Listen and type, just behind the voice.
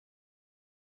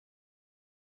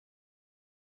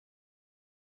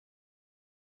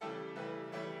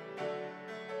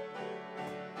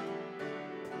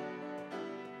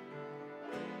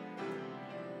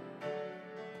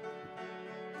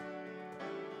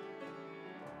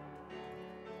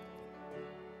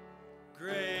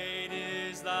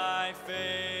thy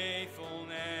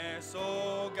faithfulness,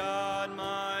 O God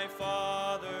my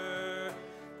Father.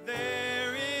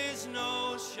 There is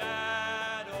no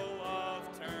shadow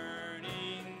of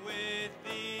turning with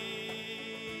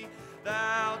thee.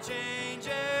 Thou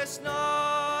changest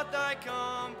not, thy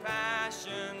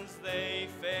compassions, they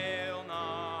fail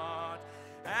not.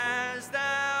 As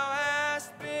thou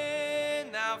hast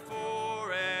been, thou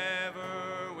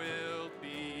forever wilt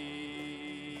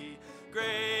be.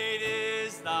 Great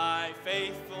is thy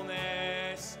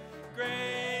faithfulness,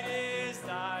 great is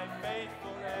thy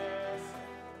faithfulness.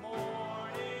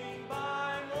 Morning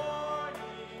by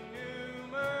morning, new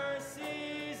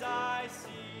mercies I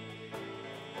see.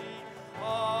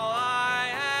 All I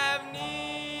have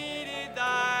needed,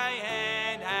 thy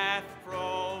hand hath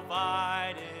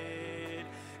provided.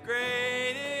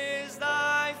 Great is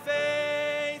thy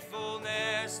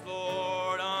faithfulness,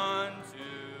 Lord,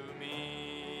 unto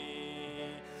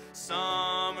me.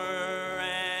 Summer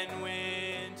and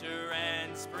winter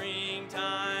and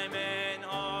springtime and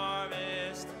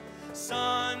harvest,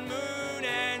 sun, moon,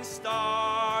 and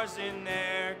stars in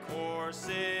their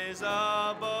courses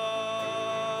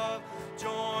above,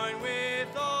 join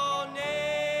with all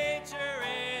nature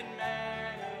in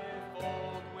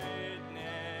manifold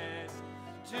witness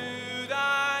to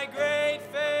thy great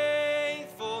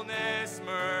faithfulness,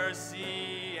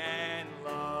 mercy, and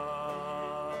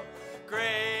love.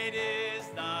 Great is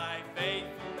thy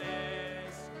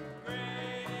faithfulness,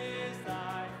 great is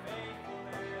thy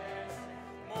faithfulness.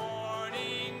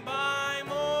 Morning by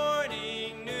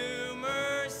morning, new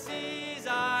mercies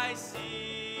I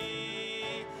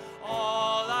see.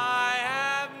 All I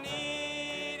have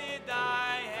needed,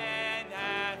 thy hand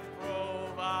hath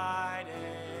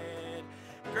provided.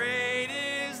 Great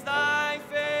is thy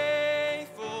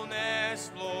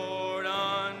faithfulness, Lord,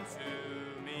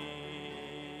 unto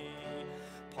me.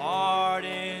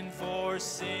 Pardon for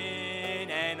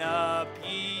sin and a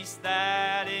peace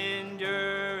that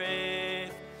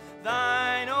endureth,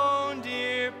 thine own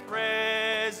dear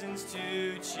presence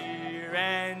to cheer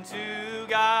and to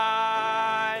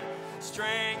guide,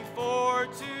 strength for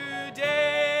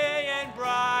today and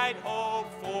bright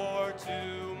hope for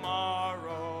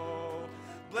tomorrow,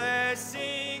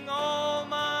 blessing all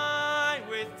mine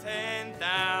with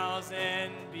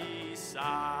 10,000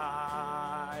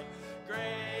 beside.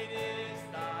 Great is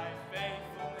thy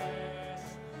faithfulness,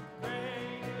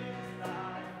 great is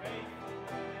thy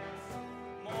faithfulness.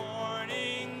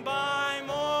 Morning by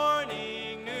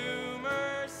morning, new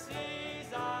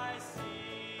mercies I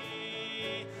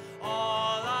see.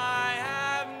 All I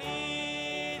have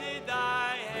needed,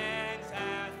 thy hands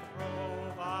hath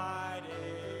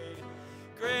provided.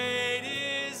 Great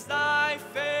is thy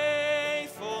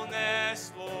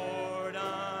faithfulness, Lord,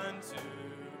 unto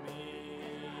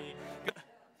me.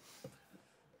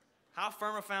 How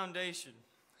firm a foundation.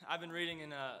 I've been reading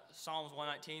in Psalms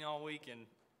 119 all week, and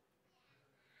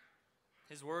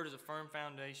his word is a firm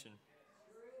foundation.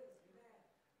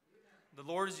 The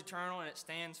Lord is eternal, and it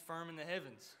stands firm in the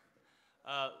heavens.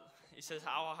 He says,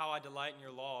 how I delight in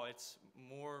your law. It's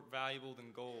more valuable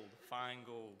than gold, fine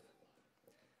gold.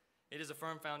 It is a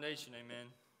firm foundation,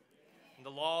 amen. And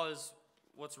the law is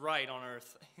what's right on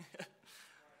earth.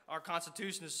 Our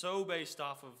Constitution is so based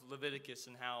off of Leviticus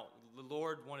and how the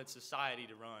Lord wanted society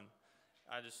to run.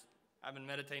 I've been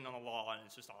meditating on the law, and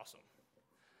it's just awesome.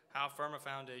 How firm a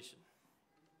foundation.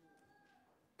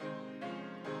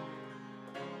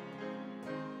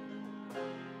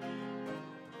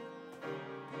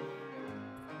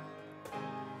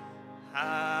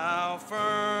 How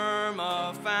firm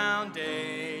a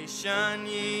foundation,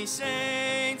 ye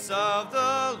saints of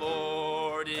the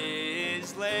Lord,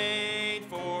 is laid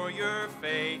for your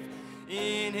faith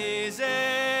in his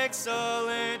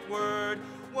excellent word.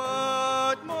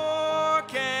 What more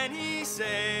can he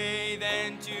say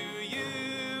than to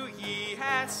you he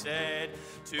hath said?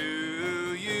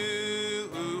 To you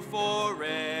who for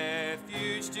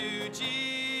refuge to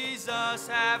Jesus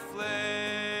have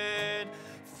fled.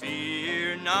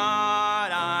 Fear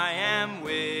not, I am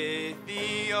with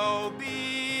thee, oh,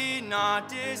 be not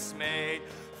dismayed,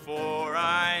 for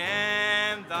I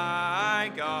am thy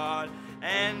God,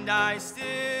 and I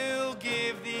still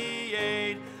give thee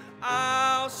aid.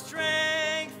 I'll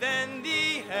strengthen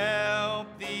thee,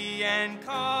 help thee, and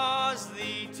cause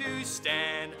thee to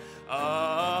stand,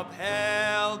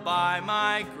 upheld by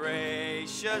my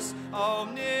gracious,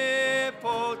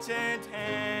 omnipotent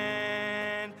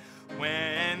hand.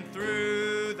 When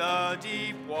through the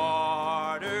deep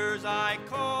waters I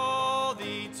call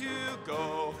thee to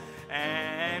go,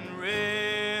 and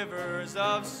rivers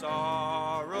of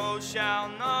sorrow shall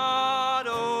not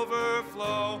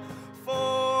overflow,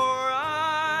 for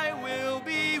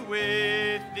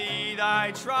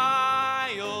thy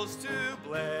trials to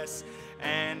bless,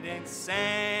 and in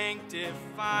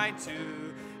sanctify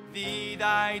to thee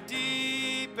thy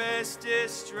deepest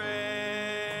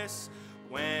distress.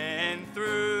 When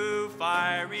through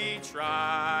fiery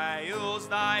trials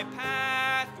thy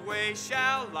pathway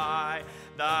shall lie,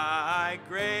 thy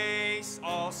grace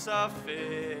all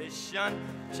sufficient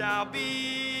shall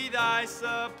be thy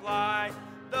supply.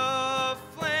 The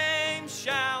flame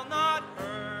shall not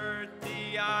hurt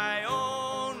thee, I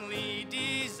only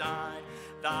design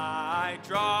thy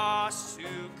dross to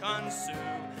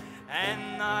consume,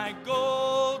 and thy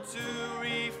gold to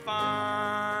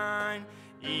refine.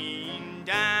 E'en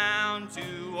down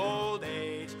to old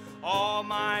age, all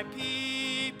my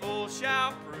people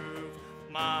shall prove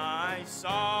my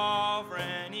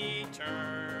sovereign,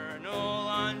 eternal,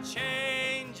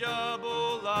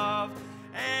 unchangeable love.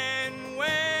 And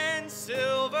when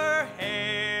silver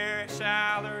hair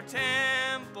shall her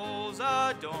temples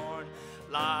adorn,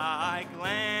 like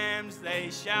lambs they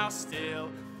shall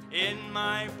still in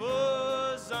my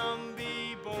bosom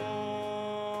be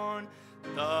born.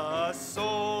 The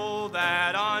soul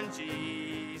that on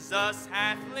Jesus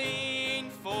hath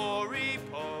leaned for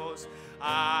repose,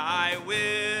 I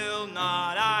will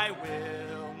not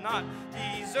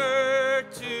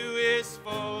desert to his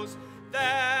foes.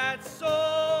 That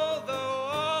soul, though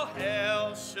all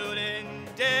hell should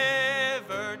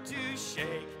endeavor to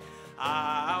shake,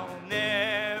 I'll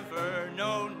never,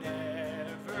 no,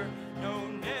 never, no,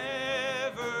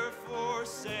 never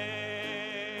forsake.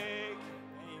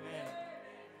 Amen.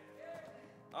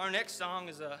 Our next song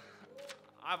is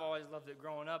I've always loved it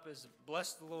growing up, is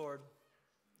Bless the Lord.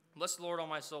 Bless the Lord, all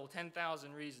my soul,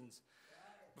 10,000 reasons.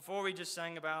 Before we just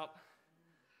sang about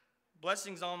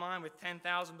blessings on mine with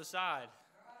 10,000 beside.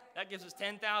 That gives us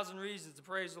 10,000 reasons to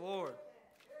praise the Lord.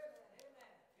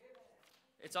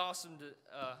 It's awesome to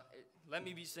let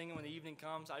me be singing when the evening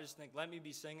comes. I just think, let me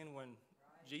be singing when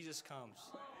Jesus comes.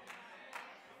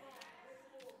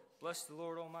 Bless the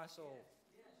Lord, oh my soul.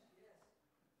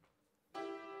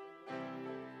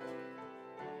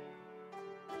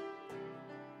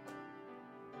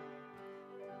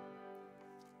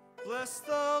 Bless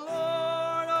the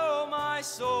Lord, oh my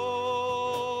soul,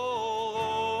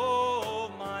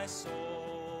 oh my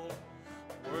soul.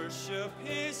 Worship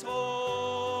his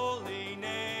holy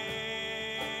name.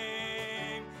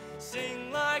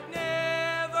 Sing like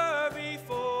never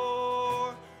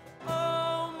before.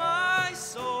 Oh my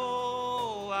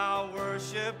soul, I'll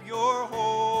worship your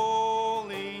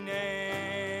holy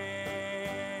name.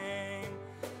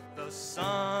 The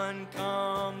sun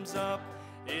comes up,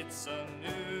 it's a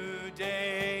new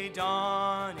day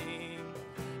dawning.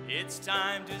 It's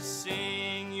time to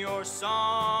sing your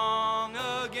song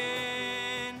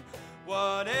again.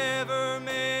 Whatever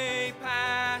may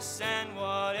pass and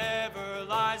whatever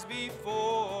lies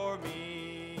before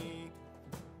me,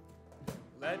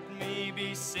 let me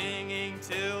be singing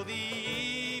till the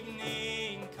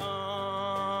evening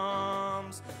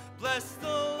comes. Bless the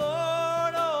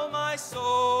Lord, oh my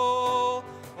soul,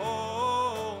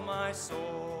 oh my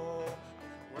soul.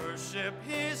 Worship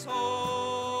his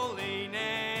holy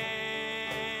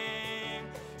name.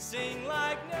 Sing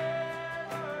like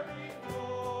never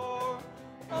before.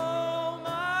 Oh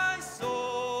my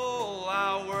soul,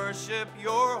 I'll worship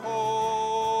your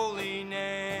holy name.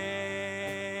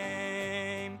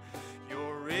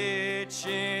 You're rich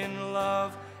in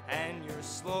love and you're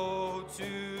slow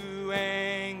to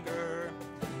anger.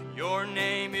 Your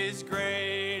name is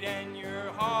great and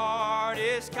your heart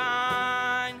is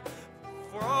kind.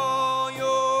 For all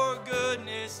your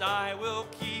goodness I will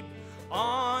keep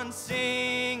on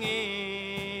singing.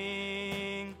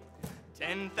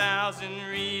 10,000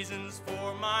 reasons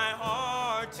for my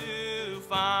heart to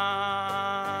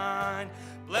find.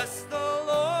 Bless the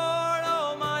Lord,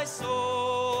 oh my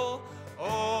soul,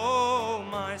 oh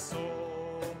my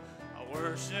soul. I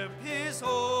worship his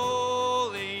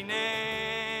holy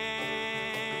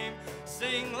name.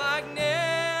 Sing like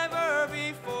never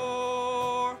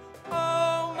before.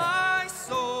 Oh my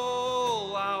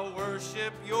soul, I'll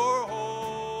worship your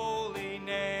holy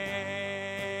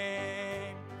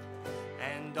name.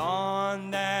 And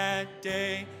on that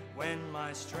day when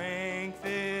my strength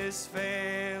is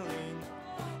failing,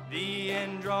 the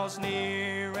end draws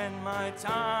near and my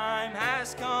time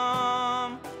has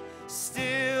come,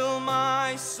 still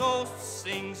my soul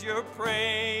sings your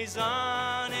praise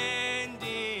unending.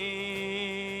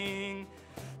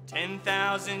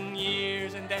 10,000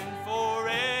 years and then forevermore.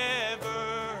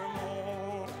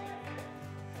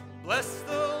 Bless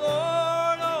the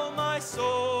Lord, oh my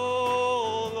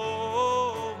soul,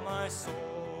 oh my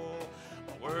soul.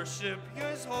 I worship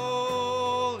his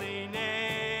holy name.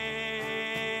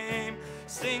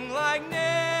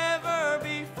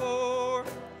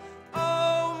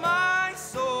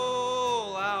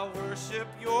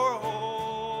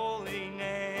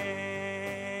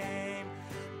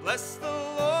 Bless the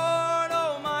Lord,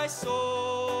 oh my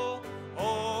soul,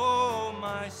 oh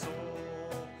my soul.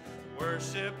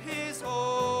 Worship his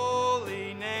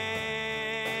holy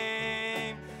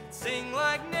name. Sing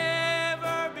like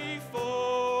never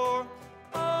before,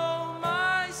 oh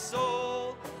my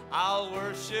soul. I'll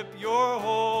worship your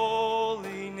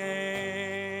holy name.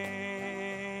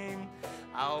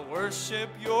 I'll worship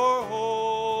your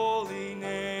holy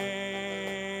name.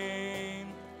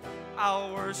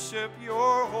 I'll worship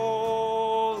your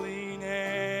holy name.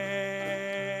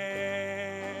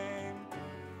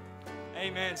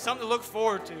 Amen. Something to look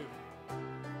forward to.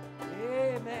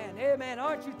 Amen. Amen.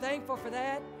 Aren't you thankful for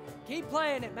that? Keep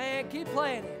playing it, man. Keep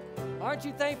playing it. Aren't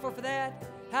you thankful for that?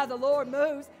 How the Lord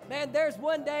moves. Man, there's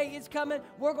one day it's coming.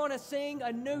 We're going to sing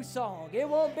a new song. It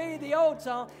won't be the old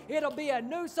song. It'll be a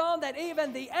new song that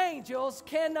even the angels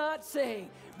cannot sing.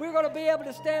 We're going to be able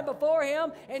to stand before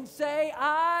him and say,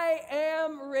 I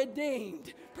am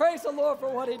redeemed. Praise the Lord for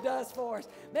what he does for us.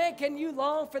 Man, can you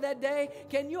long for that day?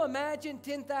 Can you imagine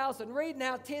 10,000? Read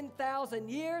now 10,000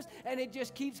 years, and it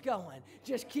just keeps going.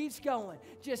 Just keeps going.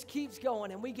 Just keeps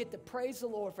going. And we get to praise the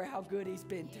Lord for how good he's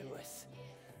been to us.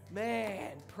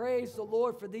 Man, praise the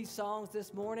Lord for these songs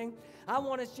this morning. I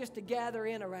want us just to gather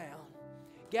in around,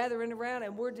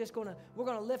 and we're going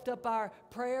to lift up our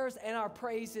prayers and our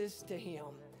praises to him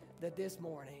this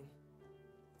morning.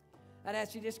 I'd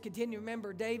ask you just continue to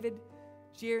remember David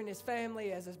sharing his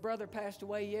family as his brother passed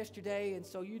away yesterday, and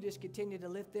so you just continue to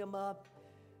lift them up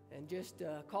and just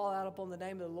call out upon the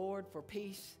name of the Lord for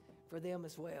peace for them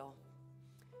as well.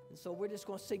 And so we're just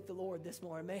going to seek the Lord this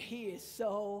morning. Man, he is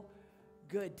so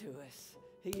good to us.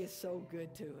 He is so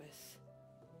good to us.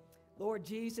 Lord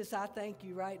Jesus, I thank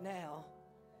you right now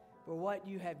for what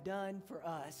you have done for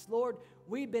us. Lord,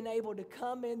 we've been able to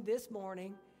come in this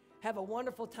morning, have a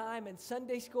wonderful time in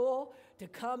Sunday school, to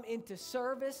come into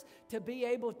service, to be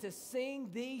able to sing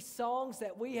these songs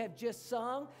that we have just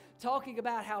sung, talking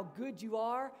about how good you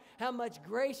are, how much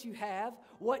grace you have,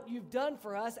 what you've done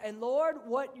for us, and Lord,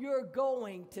 what you're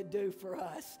going to do for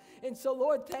us. And so,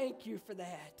 Lord, thank you for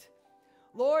that.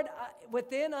 Lord,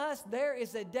 within us, there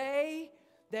is a day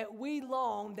that we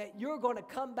long that you're going to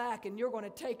come back and you're going to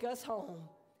take us home.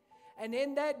 And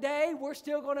in that day, we're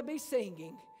still going to be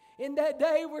singing. In that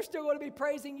day, we're still going to be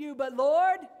praising you. But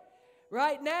Lord,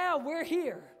 right now, we're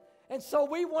here. And so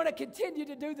we want to continue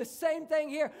to do the same thing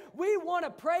here. We want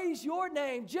to praise your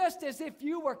name just as if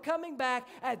you were coming back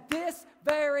at this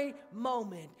very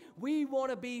moment. We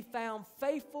want to be found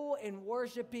faithful in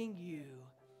worshiping you.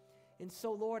 And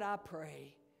so, Lord, I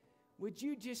pray, would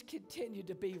you just continue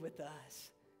to be with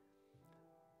us?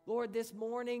 Lord, this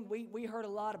morning we heard a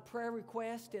lot of prayer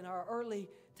requests in our early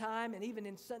time and even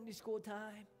in Sunday school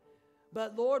time.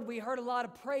 But, Lord, we heard a lot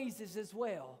of praises as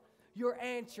well. You're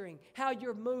answering, how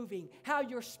you're moving, how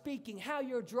you're speaking, how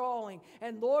you're drawing.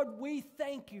 And, Lord, we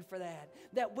thank you for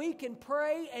that we can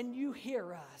pray and you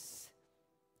hear us.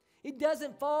 It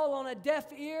doesn't fall on a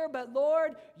deaf ear, but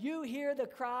Lord, you hear the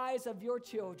cries of your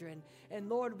children. And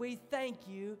Lord, we thank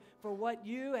you for what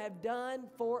you have done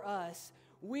for us.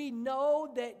 We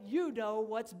know that you know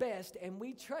what's best, and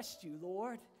we trust you,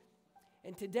 Lord.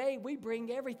 And today we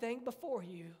bring everything before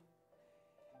you.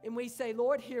 And we say,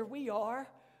 Lord, here we are,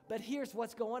 but here's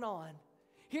what's going on.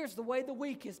 Here's the way the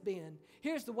week has been.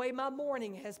 Here's the way my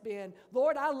morning has been.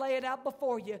 Lord, I lay it out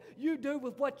before you. You do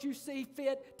with what you see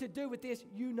fit to do with this.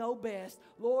 You know best.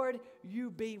 Lord, you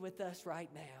be with us right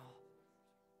now.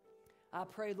 I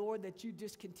pray, Lord, that you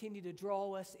just continue to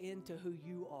draw us into who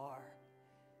you are.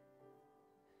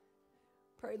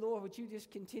 Pray, Lord, would you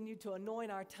just continue to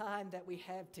anoint our time that we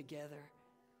have together.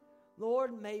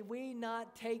 Lord, may we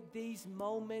not take these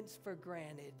moments for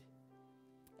granted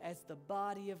as the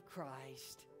body of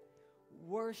Christ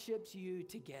worships you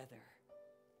together.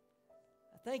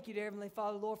 I thank you, dear Heavenly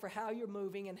Father, Lord, for how you're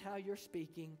moving and how you're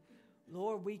speaking.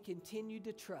 Lord, we continue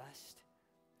to trust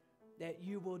that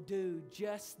you will do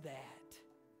just that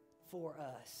for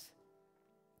us.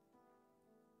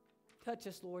 Touch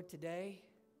us, Lord, today.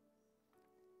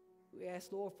 We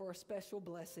ask, Lord, for a special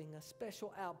blessing, a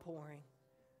special outpouring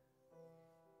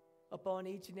upon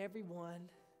each and every one,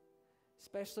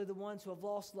 especially the ones who have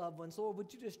lost loved ones. Lord,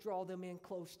 would you just draw them in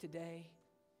close today?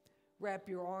 Wrap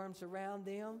your arms around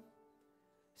them.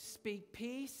 Speak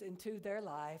peace into their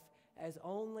life as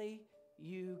only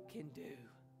you can do.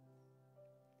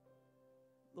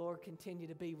 Lord, continue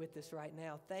to be with us right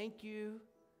now. Thank you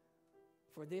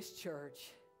for this church,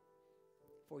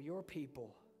 for your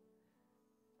people.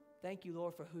 Thank you,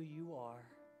 Lord, for who you are.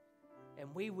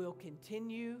 And we will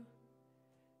continue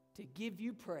to give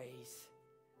you praise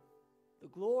The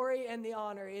glory and the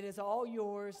honor, it is all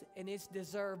yours, and it's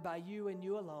deserved by you and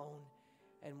you alone.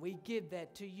 And we give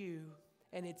that to you,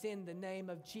 and it's in the name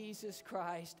of Jesus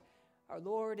Christ, our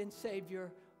Lord and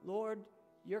Savior. Lord,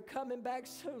 you're coming back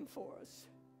soon for us.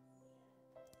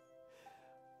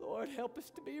 Lord, help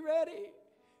us to be ready.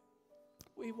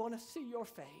 We want to see your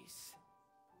face.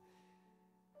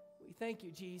 We thank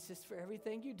you, Jesus, for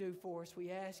everything you do for us.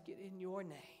 We ask it in your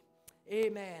name.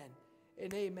 Amen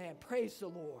and amen. Praise the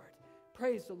Lord.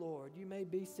 Praise the Lord. You may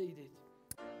be seated.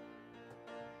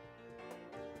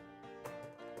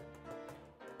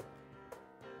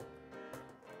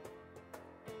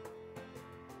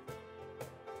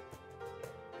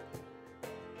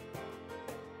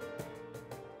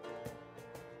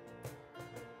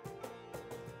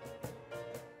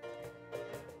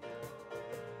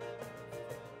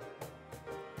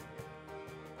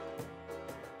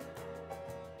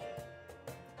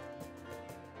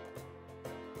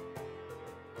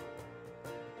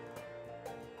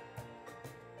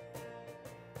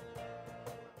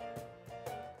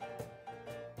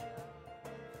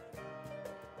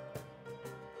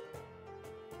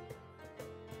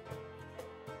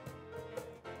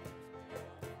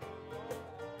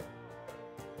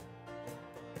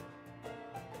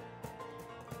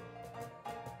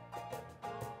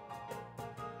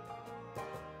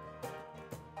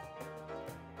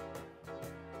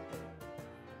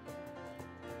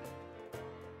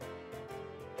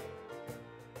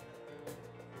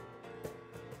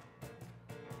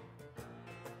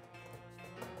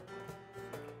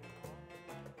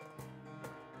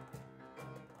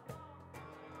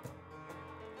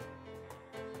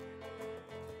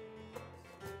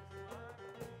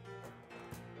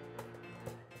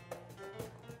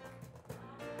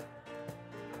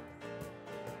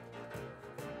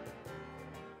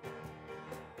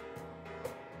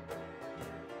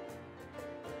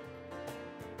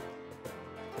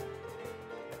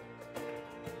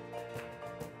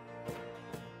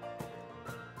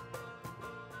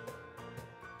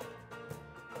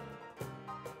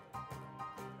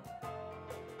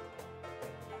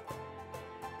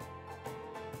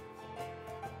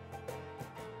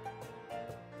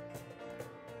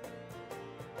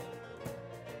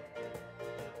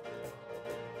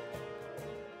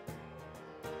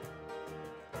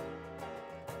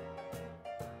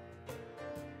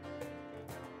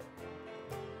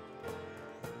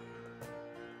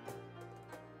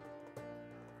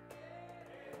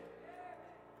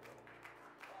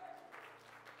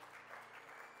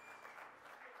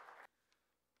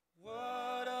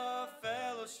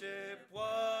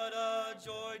 What a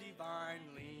joy divine,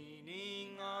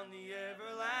 leaning on the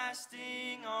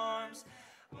everlasting arms.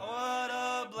 What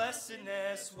a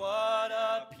blessedness, what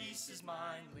a peace is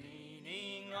mine,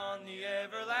 leaning on the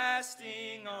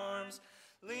everlasting arms.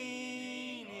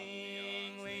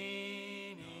 Leaning,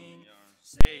 leaning,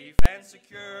 safe and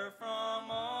secure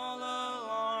from all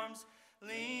alarms.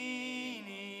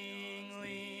 Leaning,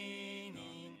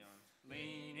 leaning,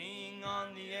 leaning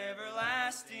on the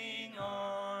everlasting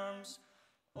arms.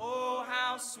 Oh,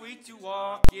 how sweet to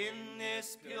walk in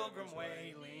this pilgrim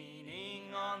way,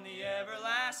 leaning on the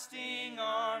everlasting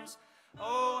arms.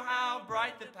 Oh, how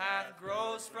bright the path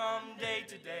grows from day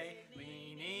to day,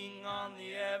 leaning on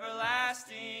the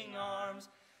everlasting arms.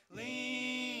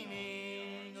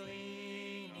 Leaning,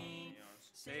 leaning,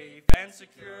 safe and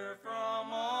secure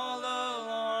from all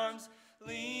alarms.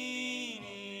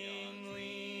 Leaning,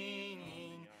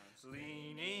 leaning,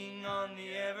 leaning on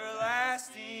the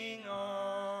everlasting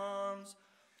arms.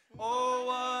 Oh,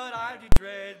 what I do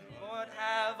dread, what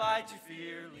have I to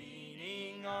fear,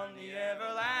 leaning on the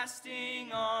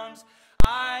everlasting arms.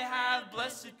 I have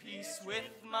blessed peace with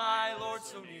my Lord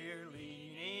so near,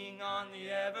 leaning on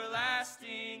the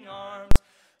everlasting arms.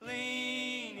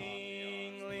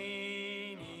 Leaning,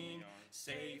 leaning,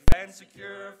 safe and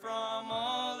secure from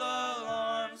all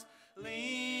alarms.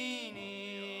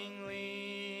 Leaning,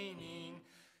 leaning,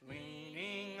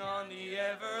 leaning on the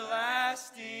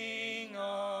everlasting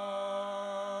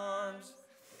arms.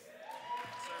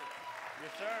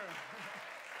 Yes, sir.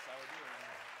 That's how we do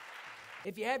it.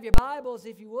 If you have your Bibles,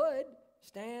 if you would,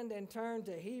 stand and turn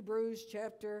to Hebrews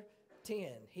chapter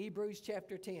 10. Hebrews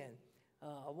chapter 10.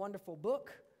 A wonderful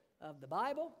book of the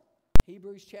Bible,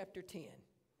 Hebrews chapter 10.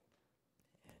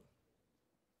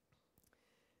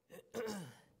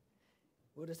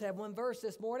 We'll just have one verse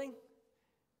this morning,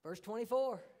 verse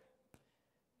 24.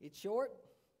 It's short.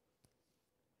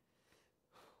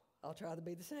 I'll try to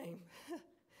be the same.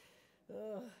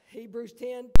 Hebrews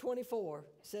 10:24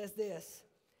 says this,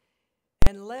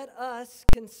 "And let us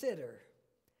consider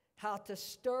how to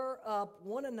stir up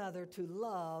one another to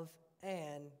love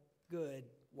and good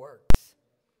works.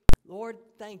 Lord,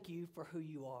 thank you for who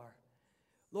you are.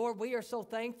 Lord, we are so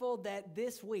thankful that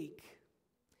this week,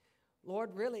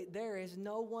 Lord, really, there is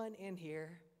no one in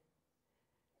here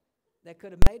that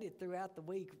could have made it throughout the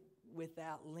week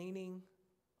without leaning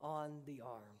on the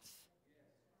arms.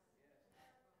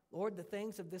 Lord, the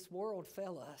things of this world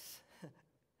fail us.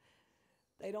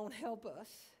 They don't help us.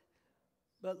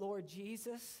 But Lord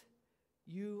Jesus,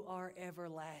 you are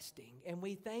everlasting, and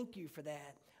we thank you for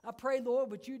that. I pray,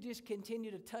 Lord, would you just continue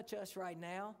to touch us right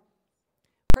now?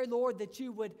 Pray, Lord, that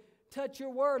you would touch your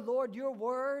word. Lord, your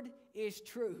word is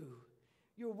true.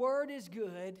 Your word is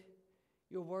good.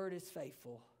 Your word is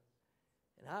faithful.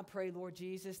 And I pray, Lord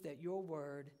Jesus, that your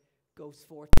word goes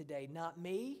forth today. Not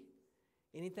me,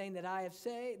 anything that I have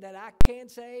said, that I can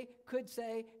say, could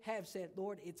say, have said.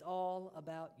 Lord, it's all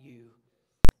about you.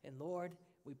 And Lord,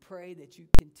 we pray that you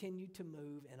continue to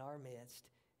move in our midst.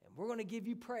 And we're going to give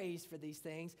you praise for these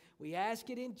things. We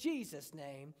ask it in Jesus'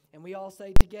 name. And we all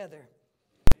say together,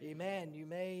 amen. You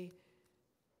may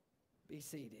be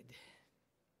seated.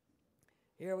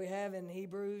 Here we have in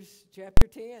Hebrews chapter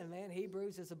 10. Man,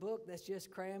 Hebrews is a book that's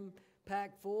just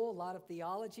cram-packed full, a lot of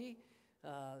theology.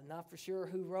 Not for sure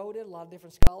who wrote it. A lot of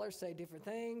different scholars say different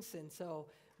things. And so,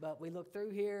 but we look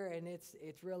through here, and it's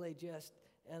really just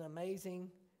an amazing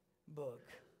book.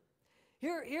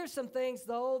 Here's some things,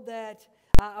 though, that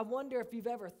I wonder if you've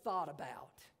ever thought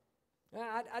about.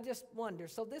 I just wonder.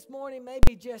 So this morning,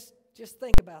 maybe just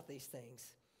think about these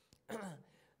things.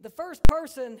 The first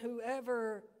person who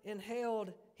ever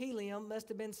inhaled helium must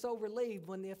have been so relieved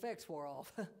when the effects wore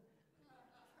off.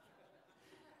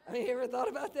 I mean, you ever thought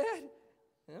about that?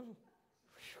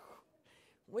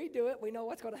 We do it. We know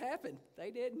what's going to happen. They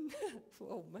didn't.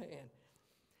 Oh, man.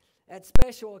 At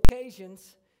special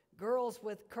occasions, girls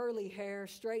with curly hair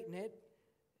straighten it,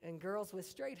 and girls with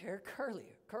straight hair curl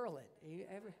it. You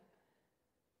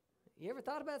ever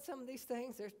thought about some of these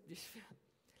things?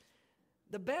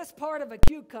 The best part of a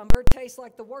cucumber tastes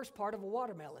like the worst part of a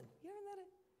watermelon. You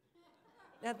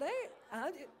ever know that? Now,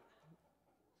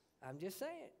 I'm just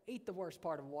saying, eat the worst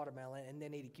part of a watermelon and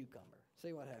then eat a cucumber.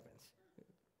 See what happens.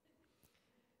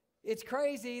 It's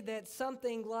crazy that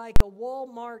something like a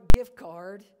Walmart gift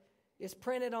card is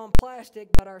printed on plastic,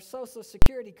 but our Social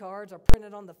Security cards are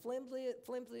printed on the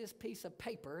flimsiest piece of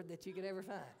paper that you could ever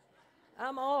find.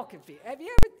 I'm all confused. Have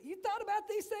you thought about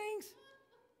these things?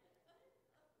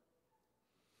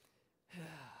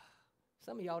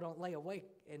 Some of y'all don't lay awake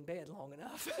in bed long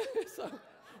enough. So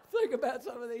think about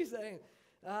some of these things.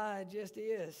 It just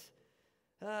is.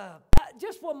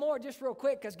 Just one more, just real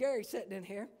quick, because Gary's sitting in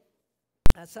here.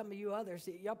 Some of you others,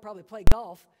 y'all probably play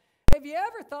golf. Have you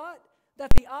ever thought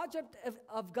that the object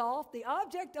of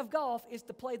golf is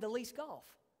to play the least golf?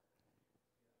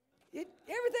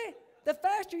 Everything, the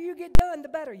faster you get done, the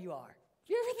better you are.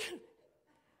 Yeah.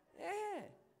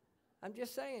 I'm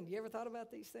just saying, you ever thought about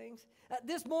these things?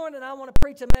 This morning I want to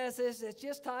preach a message that's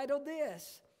just titled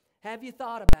this: Have you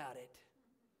thought about it?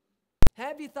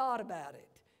 Have you thought about it?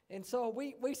 And so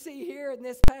we see here in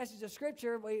this passage of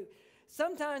Scripture,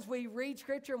 sometimes we read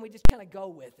Scripture and we just kind of go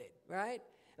with it, right?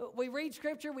 We read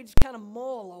Scripture, we just kind of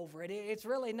mull over it. It's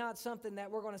really not something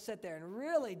that we're going to sit there and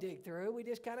really dig through. We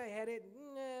just kind of head it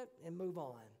and move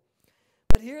on.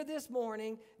 But here this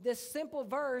morning, this simple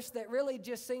verse that really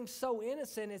just seems so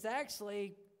innocent is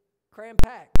actually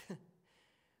cram-packed.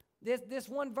 This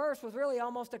one verse was really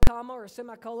almost a comma or a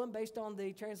semicolon based on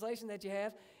the translation that you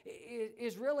have. It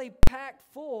is really packed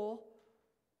full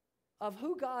of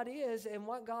who God is and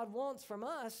what God wants from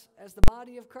us as the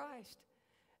body of Christ.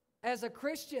 As a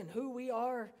Christian, who we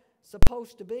are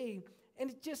supposed to be. And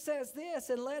it just says this: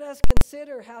 and let us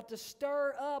consider how to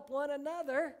stir up one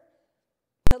another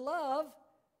to love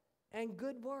and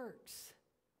good works.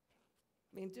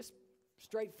 I mean, just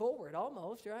straightforward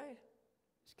almost, right?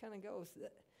 Just kind of goes.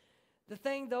 The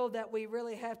thing, though, that we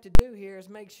really have to do here is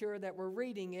make sure that we're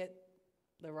reading it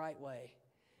the right way.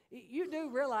 You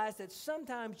do realize that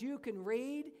sometimes you can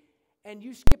read and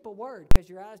you skip a word because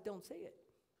your eyes don't see it.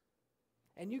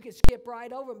 And you can skip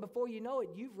right over it. Before you know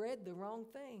it, you've read the wrong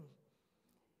thing.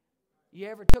 You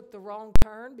ever took the wrong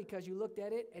turn because you looked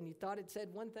at it and you thought it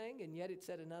said one thing and yet it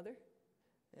said another?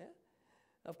 Yeah?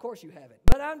 Of course you haven't.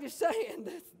 But I'm just saying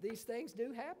that these things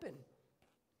do happen.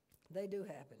 They do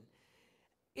happen.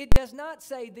 It does not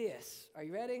say this. Are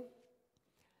you ready?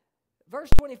 Verse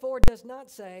 24 does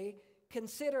not say,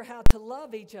 consider how to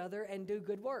love each other and do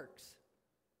good works.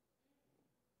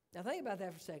 Now think about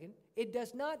that for a second. It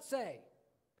does not say,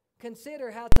 consider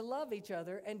how to love each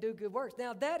other and do good works.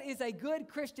 Now that is a good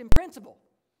Christian principle.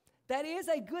 That is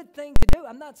a good thing to do.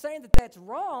 I'm not saying that that's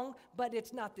wrong, but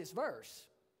it's not this verse.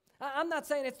 I'm not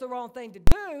saying it's the wrong thing to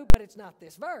do, but it's not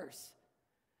this verse.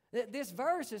 This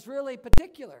verse is really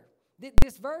particular.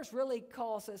 This verse really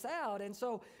calls us out. And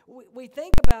so we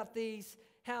think about these,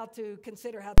 how to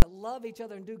consider how to love each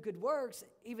other and do good works,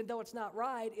 even though it's not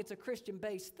right. It's a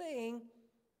Christian-based thing.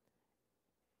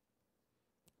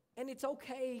 And it's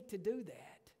okay to do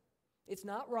that. It's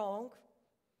not wrong.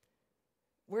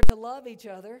 We're to love each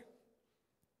other.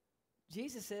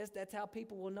 Jesus says that's how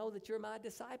people will know that you're my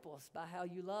disciples, by how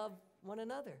you love one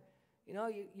another. You know,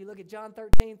 you look at John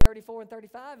 13, 34, and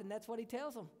 35, and that's what he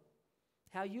tells them.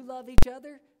 How you love each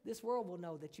other, this world will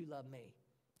know that you love me.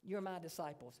 You're my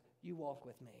disciples. You walk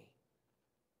with me.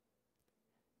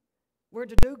 We're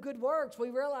to do good works. We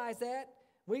realize that.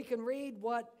 We can read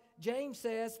what James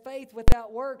says, faith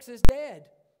without works is dead.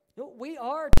 We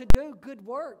are to do good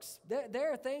works.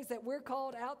 There are things that we're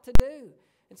called out to do.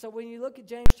 And so when you look at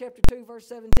James chapter 2, verse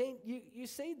 17, you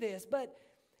see this. But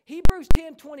Hebrews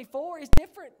 10:24 is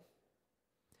different.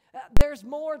 There's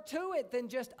more to it than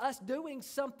just us doing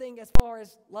something as far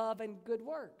as love and good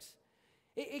works.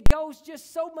 It goes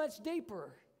just so much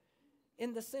deeper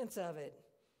in the sense of it.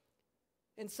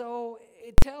 And so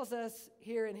it tells us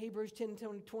here in Hebrews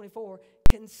 10:24,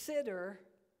 consider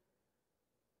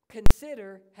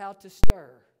how to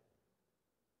stir.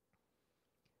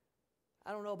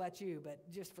 I don't know about you, but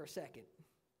just for a second.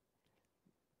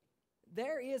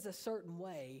 There is a certain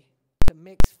way to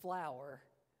mix flour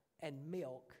and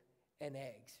milk and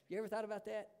eggs. You ever thought about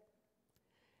that?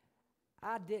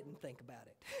 I didn't think about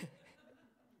it.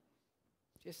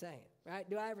 Just saying, right?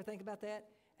 Do I ever think about that?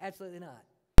 Absolutely not.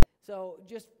 So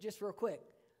just real quick,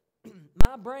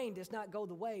 my brain does not go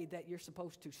the way that you're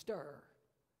supposed to stir.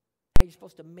 Are you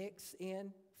supposed to mix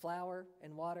in flour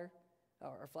and water,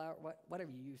 or flour,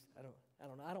 whatever you use? I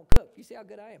don't know. I don't cook. You see how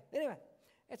good I am. Anyway,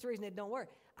 that's the reason it don't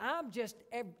work. I'm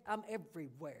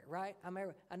everywhere, right?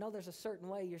 I know there's a certain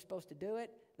way you're supposed to do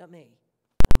it. Not me.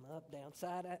 I'm up, down,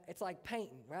 side. It's like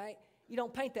painting, right? You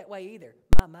don't paint that way either.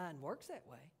 My mind works that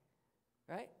way,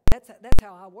 right? That's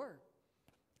how I work.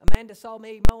 Amanda saw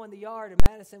me mowing the yard, and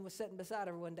Madison was sitting beside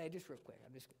her one day. Just real quick,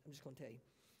 I'm just going to tell you.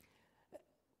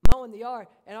 Mowing the yard,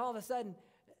 and all of a sudden,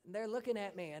 they're looking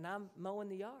at me, and I'm mowing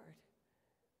the yard.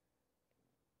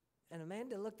 And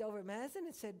Amanda looked over at Madison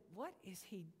and said, "What is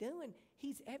he doing?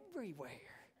 He's everywhere."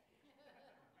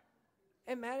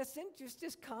 And Madison,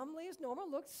 just calmly as normal,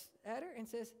 looks at her and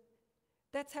says,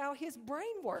 "That's how his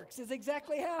brain works, is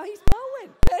exactly how he's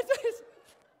mowing."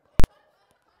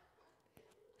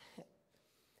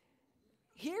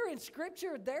 Here in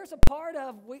Scripture, there's a part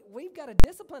of we've got to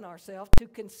discipline ourselves to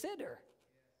consider.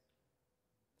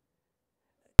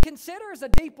 Consider is a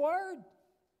deep word.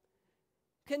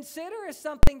 Consider is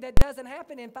something that doesn't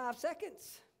happen in 5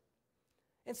 seconds.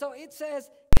 And so it says,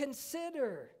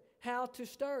 consider how to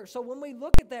stir. So when we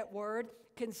look at that word,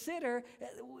 consider,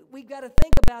 we've got to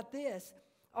think about this.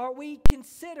 Are we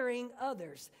considering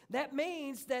others? That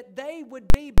means that they would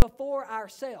be before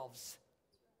ourselves.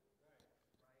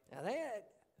 Now that,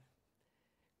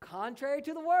 contrary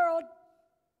to the world,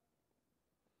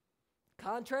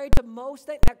 contrary to most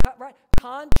things, right?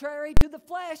 Contrary to the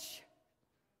flesh,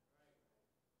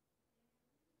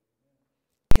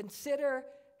 consider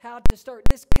how to start.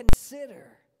 This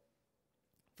consider.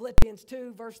 Philippians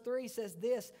 2 verse 3 says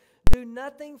this, "Do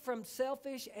nothing from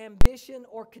selfish ambition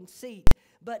or conceit,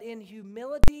 but in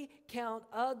humility count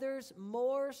others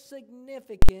more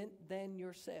significant than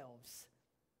yourselves."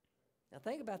 Now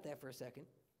think about that for a second.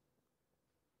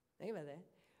 Think about that.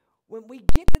 When we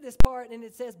get to this part and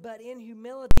it says, "But in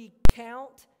humility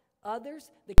count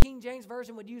others," the King James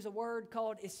Version would use a word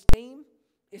called esteem.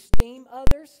 Esteem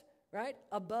others, right?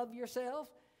 Above yourself.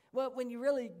 Well, when you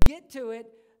really get to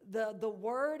it, the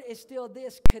word is still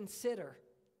this, consider.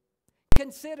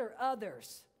 Consider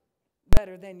others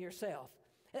better than yourself.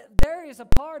 There is a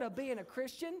part of being a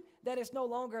Christian that is no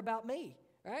longer about me,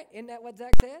 right? Isn't that what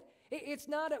Zach said? It's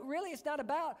not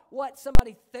about what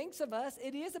somebody thinks of us.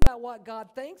 It is about what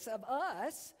God thinks of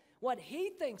us, what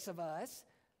He thinks of us.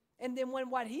 And then when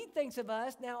what He thinks of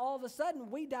us, now all of a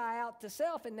sudden we die out to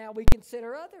self and now we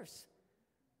consider others.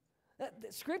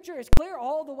 The Scripture is clear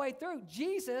all the way through.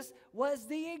 Jesus was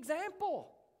the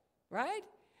example, right?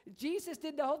 Jesus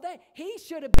did the whole thing. He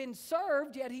should have been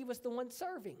served, yet He was the one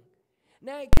serving.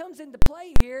 Now it comes into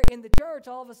play here in the church.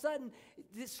 All of a sudden,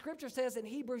 the Scripture says in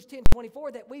Hebrews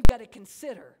 10:24 that we've got to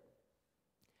consider.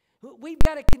 We've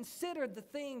got to consider the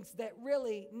things that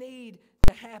really need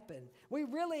to happen. We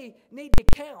really need to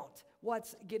count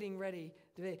what's getting ready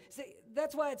to be. See,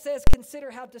 that's why it says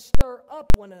consider how to stir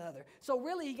up one another. So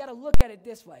really you got to look at it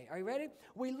this way. Are you ready?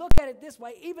 We look at it this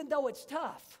way, even though it's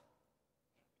tough.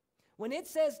 When it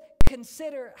says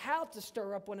consider how to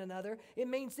stir up one another, it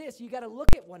means this: you got to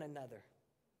look at one another.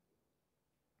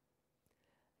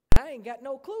 I ain't got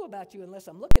no clue about you unless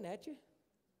I'm looking at you.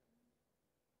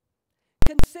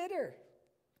 Consider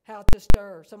how to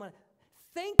stir someone.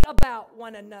 Think about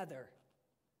one another.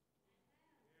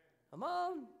 Come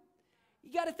on.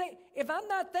 You got to think. If I'm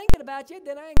not thinking about you,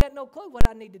 then I ain't got no clue what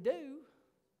I need to do.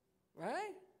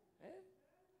 Right? Yeah.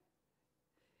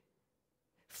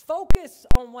 Focus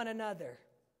on one another.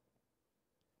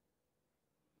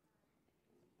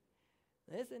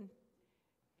 Listen,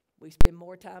 we spend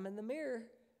more time in the mirror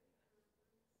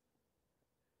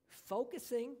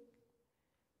focusing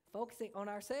on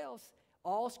ourselves.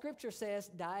 All Scripture says,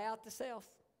 die out to self.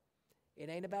 It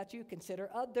ain't about you. Consider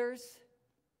others.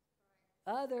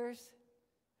 Others.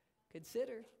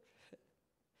 Consider.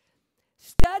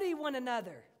 Study one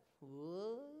another.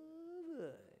 Whoa.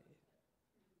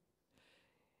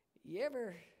 You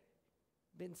ever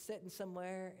been sitting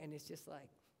somewhere and it's just like,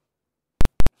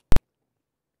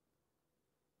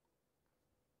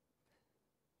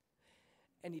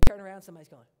 and you turn around, somebody's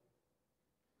going.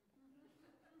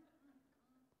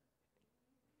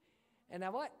 And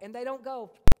now what? And they don't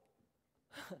go.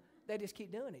 They just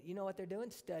keep doing it. You know what they're doing?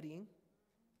 Studying.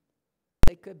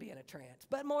 They could be in a trance,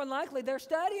 but more than likely they're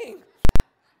studying.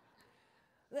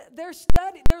 They're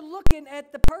studying. They're looking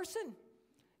at the person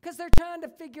because they're trying to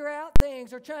figure out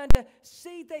things or trying to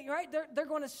see things. Right? They're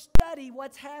going to study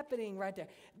what's happening right there.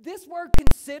 This word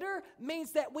 "consider"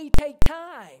 means that we take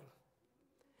time.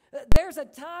 There's a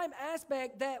time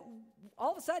aspect that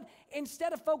all of a sudden,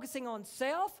 instead of focusing on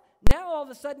self, now all of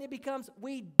a sudden it becomes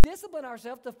we discipline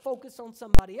ourselves to focus on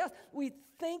somebody else. We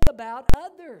think about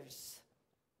others.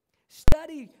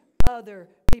 Study other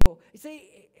people. You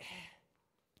see,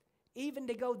 even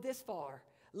to go this far,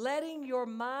 letting your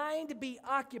mind be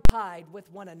occupied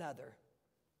with one another.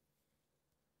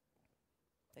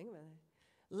 Think about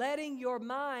it. Letting your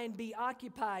mind be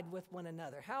occupied with one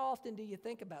another. How often do you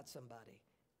think about somebody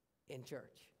in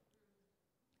church?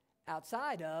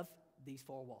 Outside of these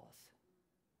four walls.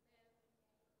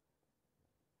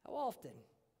 How often?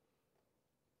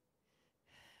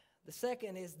 The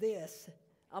second is this.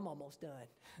 I'm almost done.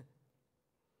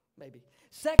 Maybe.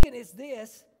 Second is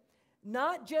this.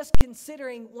 Not just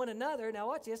considering one another. Now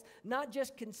watch this. Not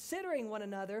just considering one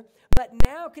another, but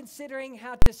now considering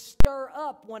how to stir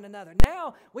up one another.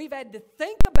 Now we've had to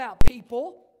think about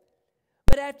people,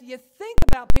 but after you think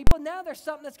about people, now there's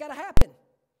something that's got to happen.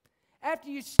 After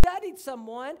you studied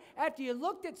someone, after you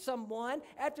looked at someone,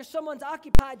 after someone's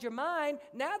occupied your mind,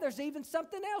 now there's even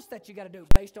something else that you got to do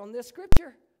based on this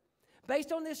scripture.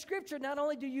 Based on this scripture, not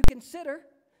only do you consider,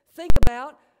 think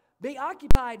about, be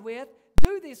occupied with,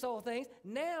 do these whole things,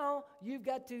 now you've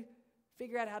got to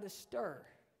figure out how to stir.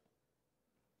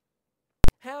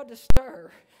 How to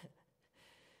stir.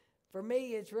 For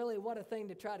me, it's really what a thing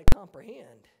to try to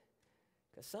comprehend.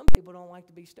 Because some people don't like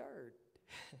to be stirred.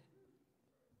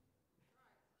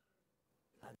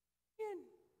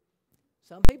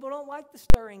 Some people don't like the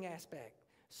stirring aspect.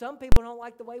 Some people don't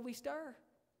like the way we stir.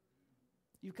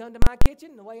 You come to my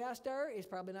kitchen, the way I stir is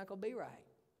probably not going to be right.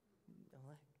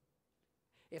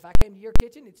 If I came to your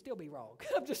kitchen, it'd still be wrong.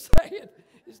 I'm just saying.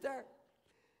 You stir.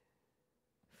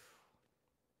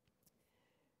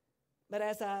 But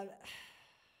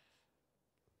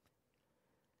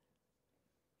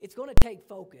it's going to take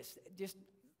focus. Just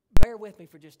bear with me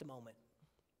for just a moment.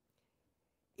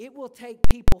 It will take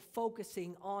people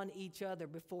focusing on each other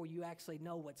before you actually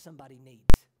know what somebody needs.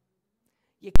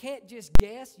 You can't just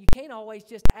guess. You can't always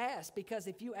just ask, because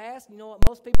if you ask, you know what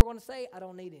most people are going to say? I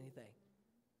don't need anything.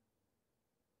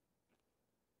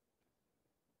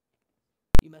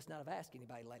 You must not have asked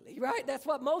anybody lately, right? That's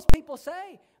what most people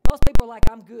say. Most people are like,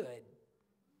 I'm good.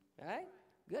 Right?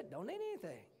 Good, don't need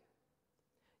anything.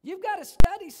 You've got to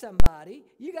study somebody.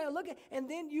 You got to look at, and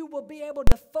then you will be able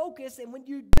to focus. And when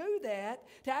you do that,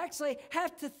 to actually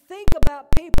have to think about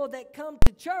people that come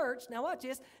to church. Now watch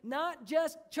this, not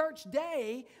just church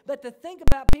day, but to think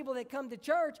about people that come to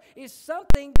church is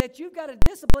something that you've got to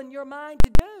discipline your mind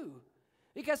to do.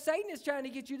 Because Satan is trying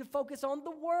to get you to focus on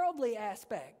the worldly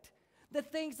aspect. The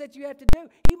things that you have to do.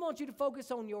 He wants you to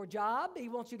focus on your job. He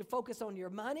wants you to focus on your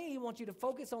money. He wants you to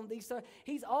focus on these things.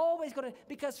 He's always going to,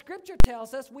 because Scripture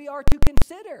tells us we are to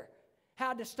consider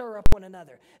how to stir up one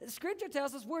another. Scripture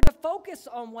tells us we're to focus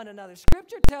on one another.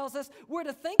 Scripture tells us we're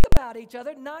to think about each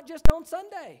other, not just on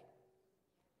Sunday.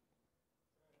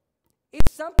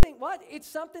 It's something, what? It's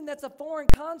something that's a foreign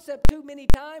concept too many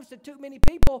times to too many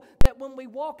people, that when we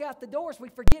walk out the doors, we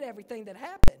forget everything that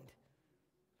happened.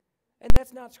 And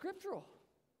that's not scriptural.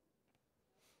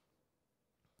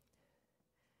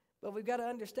 But we've got to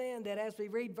understand that as we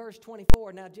read verse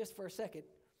 24, now just for a second,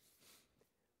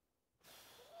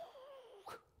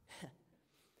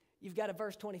 you've got a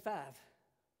verse 25.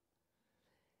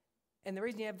 And the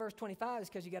reason you have verse 25 is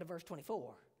because you got a verse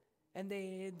 24. And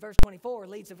then verse 24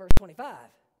 leads to verse 25.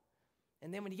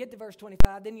 And then when you get to verse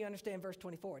 25, then you understand verse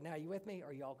 24. Now, are you with me, or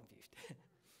are you all confused?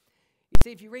 You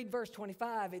see, if you read verse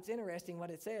 25, it's interesting what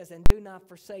it says, and do not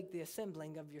forsake the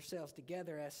assembling of yourselves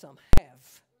together as some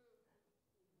have.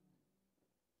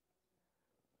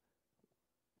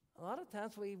 A lot of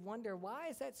times we wonder, why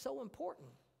is that so important?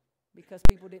 Because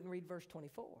people didn't read verse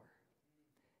 24.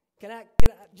 Can I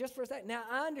just for a second? Now,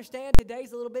 I understand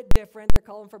today's a little bit different. They're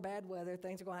calling for bad weather.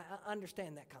 Things are going. I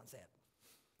understand that concept.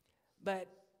 But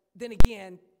then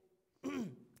again,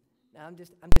 now I'm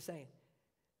just saying.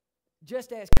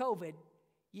 Just as COVID,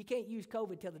 you can't use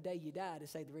COVID till the day you die to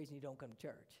say the reason you don't come to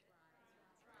church.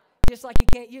 Just like you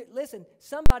can't, listen,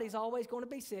 somebody's always going to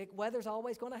be sick. Weather's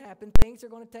always going to happen. Things are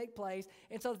going to take place.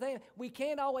 And so we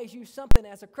can't always use something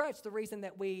as a crutch, the reason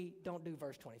that we don't do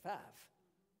verse 25.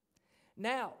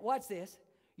 Now, watch this.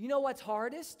 You know what's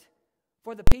hardest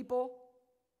for the people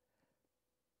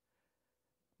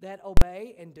that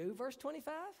obey and do verse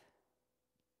 25?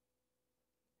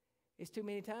 It's too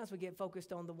many times we get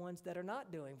focused on the ones that are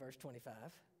not doing verse 25,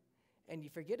 and you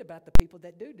forget about the people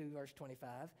that do verse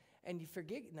 25, and you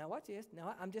forget, now watch this,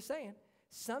 now I'm just saying,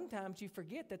 sometimes you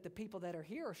forget that the people that are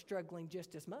here are struggling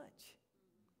just as much.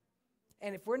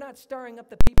 And if we're not stirring up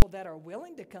the people that are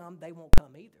willing to come, they won't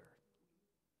come either.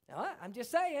 Now, I'm just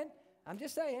saying,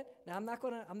 now I'm not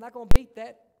gonna beat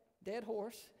that dead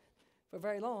horse for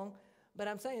very long, but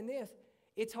I'm saying this,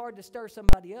 it's hard to stir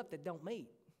somebody up that don't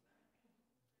meet.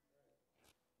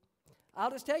 I'll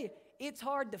just tell you, it's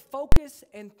hard to focus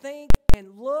and think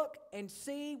and look and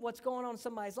see what's going on in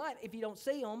somebody's life. If you don't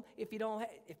see them, if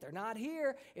they're not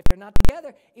here, if they're not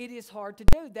together, it is hard to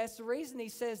do. That's the reason he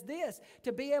says this.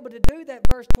 To be able to do that,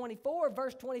 verse 24,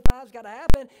 verse 25's got to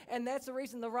happen, and that's the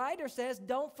reason the writer says,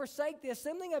 don't forsake the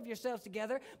assembling of yourselves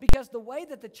together, because the way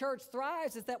that the church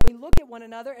thrives is that we look at one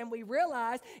another and we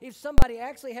realize if somebody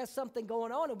actually has something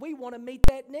going on and we want to meet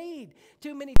that need.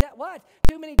 Too many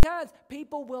times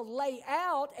people will lay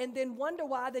out and then wonder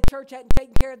why the church hadn't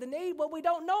taken care of the need. Well, we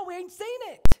don't know. We ain't seen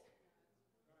it.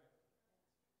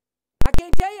 I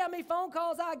can't tell you how many phone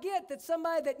calls I get that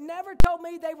somebody that never told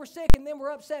me they were sick and then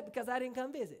were upset because I didn't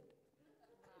come visit.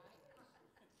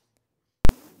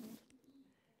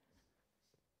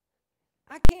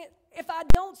 If I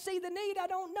don't see the need, I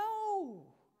don't know.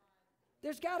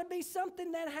 There's got to be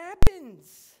something that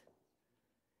happens.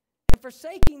 And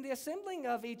forsaking the assembling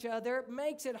of each other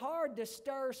makes it hard to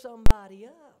stir somebody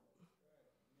up.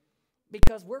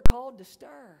 Because we're called to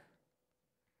stir.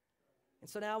 And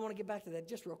so now I want to get back to that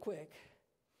just real quick.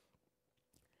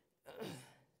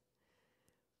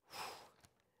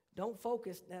 Don't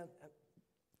focus. Now,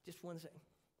 just one second.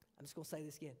 I'm just going to say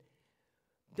this again.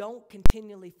 Don't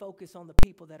continually focus on the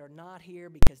people that are not here,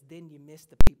 because then you miss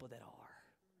the people that are.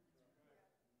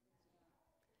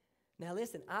 Now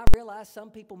listen, I realize some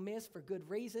people miss for good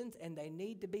reasons, and they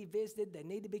need to be visited, they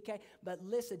need to be cared. But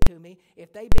listen to me,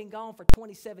 if they've been gone for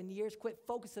 27 years, quit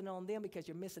focusing on them, because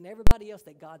you're missing everybody else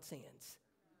that God sends.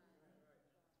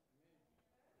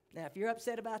 Now, if you're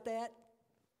upset about that,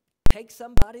 take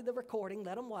somebody the recording,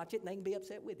 let them watch it, and they can be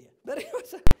upset with you. But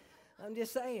anyways, I'm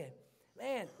just saying,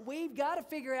 man, we've got to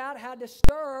figure out how to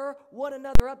stir one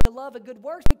another up to love and good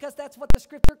works, because that's what the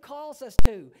Scripture calls us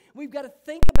to. We've got to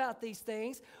think about these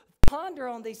things, ponder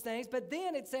on these things, but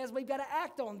then it says we've got to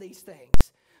act on these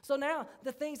things. So now,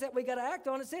 the things that we got to act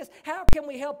on is this: how can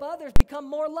we help others become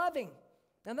more loving?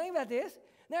 Now think about this.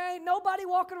 There ain't nobody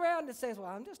walking around that says, well,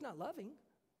 I'm just not loving.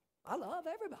 I love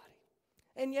everybody.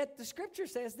 And yet the Scripture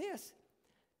says this: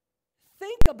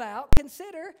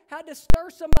 consider how to stir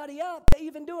somebody up to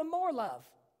even doing more love.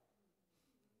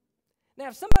 Now,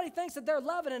 if somebody thinks that they're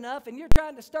loving enough and you're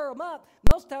trying to stir them up,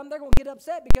 most of the time they're going to get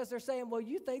upset because they're saying, well,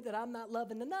 you think that I'm not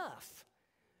loving enough.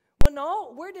 Well,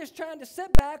 no, we're just trying to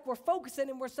sit back, we're focusing,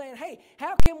 and we're saying, hey,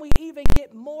 how can we even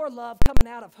get more love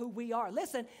coming out of who we are?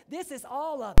 Listen, this is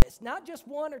all of us, not just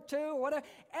one or two or whatever.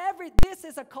 This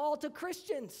is a call to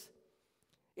Christians.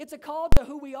 It's a call to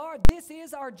who we are. This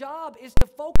is our job, is to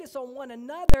focus on one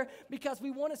another, because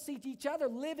we want to see each other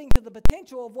living to the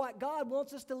potential of what God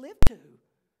wants us to live to.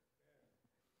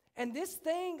 And this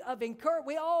thing of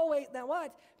now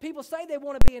what? People say they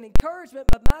want to be an encouragement,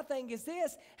 but my thing is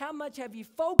this: how much have you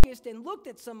focused and looked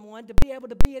at someone to be able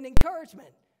to be an encouragement?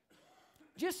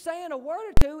 Just saying a word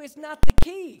or two is not the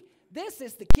key. This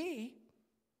is the key.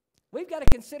 We've got to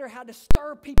consider how to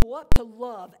stir people up to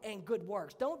love and good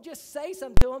works. Don't just say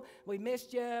something to them, we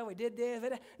missed you, we did this.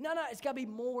 No, it's got to be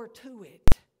more to it.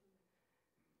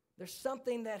 There's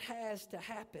something that has to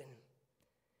happen.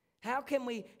 How can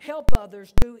we help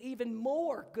others do even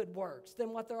more good works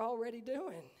than what they're already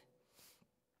doing?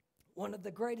 One of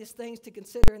the greatest things to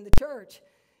consider in the church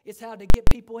is how to get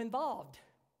people involved.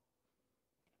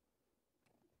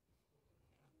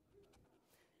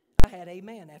 I had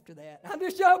amen after that. I'm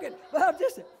just joking. Well,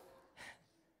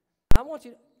 I want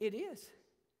you to, it is.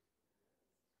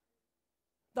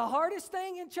 The hardest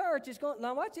thing in church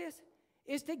now watch this,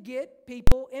 is to get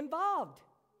people involved.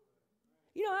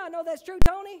 You know how I know that's true,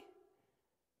 Tony?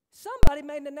 Somebody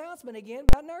made an announcement again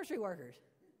about nursery workers,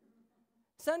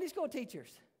 Sunday school teachers,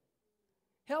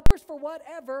 helpers for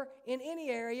whatever in any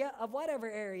area of whatever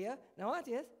area. Now watch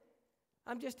this.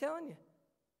 I'm just telling you.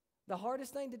 The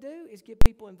hardest thing to do is get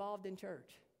people involved in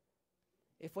church.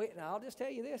 Now I'll just tell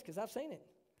you this because I've seen it.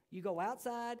 You go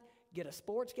outside, get a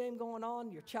sports game going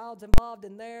on, your child's involved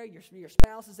in there, your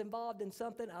spouse is involved in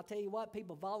something. I'll tell you what,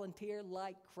 people volunteer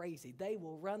like crazy. They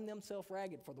will run themselves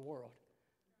ragged for the world.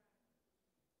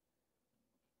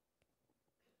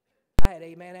 I had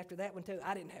amen after that one too.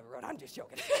 I didn't have a run. I'm just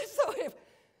joking.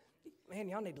 Man,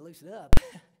 y'all need to loosen up.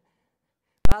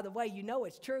 By the way, you know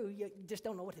it's true. You just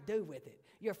don't know what to do with it.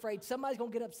 You're afraid somebody's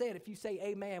going to get upset if you say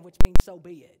amen, which means so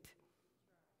be it.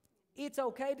 It's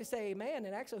okay to say amen,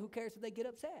 and actually, who cares if they get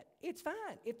upset? It's fine.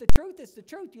 If the truth is the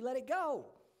truth, you let it go.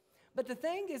 But the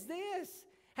thing is this.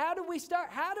 How do we start?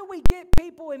 How do we get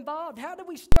people involved? How do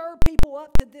we stir people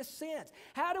up to this sense?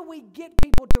 How do we get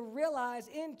people to realize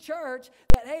in church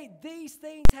that, hey, these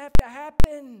things have to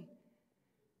happen?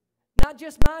 Not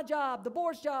just my job, the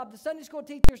board's job, the Sunday school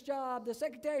teacher's job, the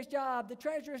secretary's job, the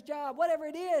treasurer's job, whatever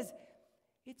it is.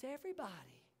 It's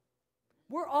everybody.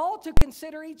 We're all to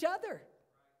consider each other.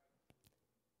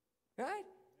 Right?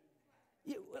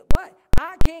 What?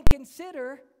 I can't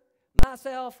consider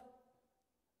myself,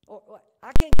 or what?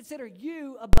 I can't consider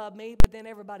you above me, but then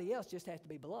everybody else just has to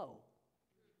be below.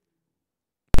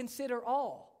 Consider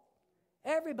all.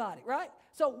 Everybody, right?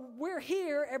 So we're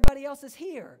here, everybody else is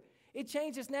here. It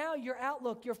changes now your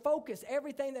outlook, your focus,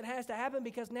 everything that has to happen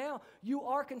because now you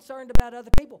are concerned about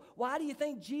other people. Why do you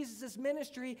think Jesus'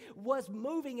 ministry was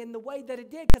moving in the way that it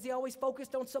did? Because he always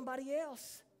focused on somebody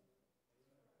else.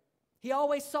 He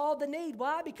always saw the need.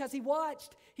 Why? Because he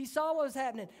watched. He saw what was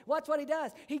happening. Watch what he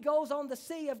does. He goes on the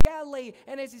Sea of Galilee,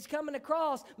 and as he's coming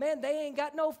across, man, they ain't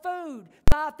got no food.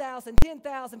 5,000,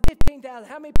 10,000, 15,000.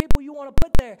 How many people you want to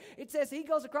put there? It says he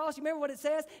goes across. You remember what it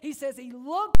says? He says he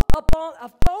looked upon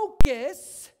a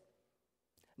focus,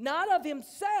 not of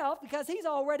himself, because he's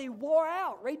already wore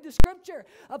out. Read the scripture.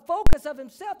 A focus of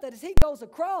himself, that as he goes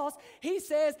across, he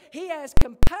says he has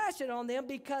compassion on them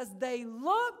because they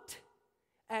looked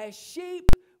as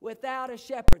sheep without a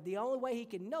shepherd. The only way he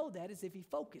can know that is if he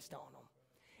focused on them.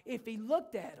 If he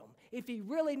looked at them. If he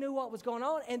really knew what was going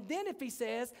on. And then if he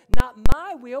says, not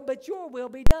my will, but your will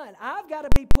be done. I've got to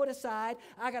be put aside.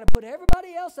 I've got to put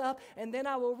everybody else up. And then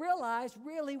I will realize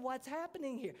really what's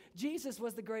happening here. Jesus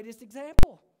was the greatest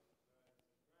example.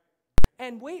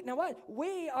 And we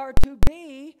are to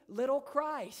be little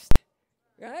Christ.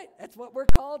 Right? That's what we're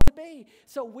called to be.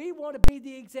 So we want to be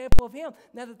the example of him.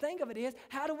 Now the thing of it is,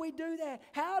 how do we do that?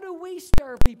 How do we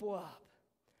stir people up?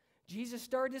 Jesus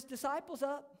stirred his disciples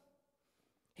up.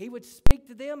 He would speak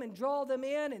to them and draw them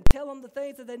in and tell them the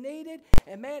things that they needed.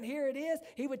 And man, here it is.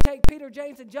 He would take Peter,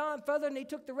 James, and John further, and he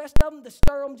took the rest of them to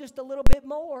stir them just a little bit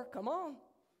more. Come on.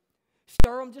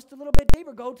 Stir them just a little bit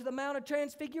deeper. Go to the Mount of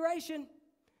Transfiguration.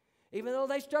 Even though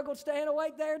they struggled staying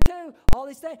awake there too, all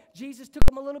these things, Jesus took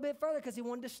them a little bit further because he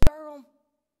wanted to stir them.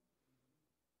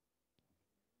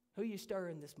 Who you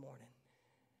stirring this morning?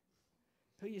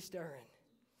 Who you stirring?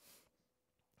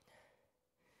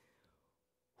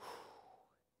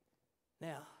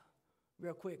 Now,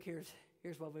 real quick,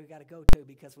 here's what we've got to go to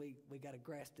because we got to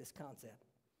grasp this concept.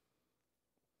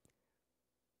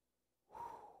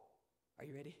 Are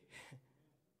you ready?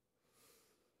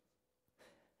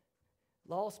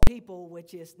 Lost people,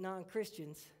 which is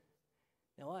non-Christians,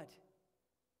 you know what?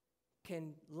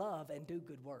 Can love and do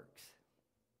good works.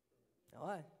 You know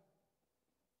what?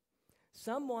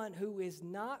 Someone who is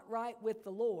not right with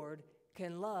the Lord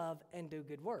can love and do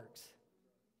good works.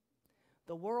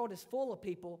 The world is full of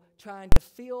people trying to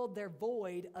fill their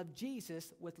void of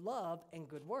Jesus with love and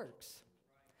good works.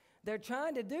 They're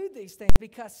trying to do these things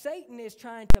because Satan is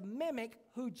trying to mimic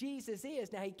who Jesus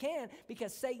is. Now, he can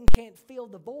because Satan can't fill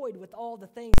the void with all the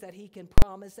things that he can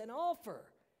promise and offer,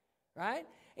 right?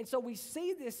 And so we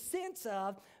see this sense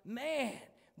of, man,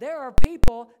 There are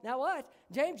people, now what?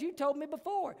 James, you told me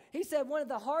before. He said one of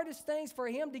the hardest things for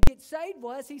him to get saved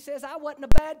was, he says, I wasn't a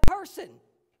bad person.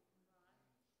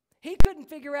 He couldn't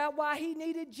figure out why he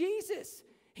needed Jesus.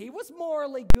 He was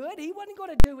morally good. He wasn't going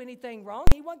to do anything wrong.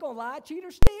 He wasn't going to lie, cheat, or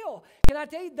steal. Can I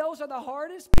tell you, those are the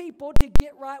hardest people to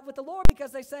get right with the Lord,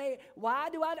 because they say, why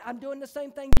do I'm doing the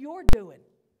same thing you're doing.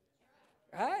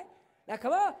 Right? Now,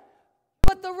 come on.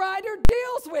 But the writer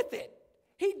deals with it.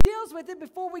 He deals with it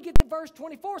before we get to verse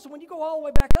 24. So when you go all the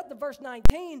way back up to verse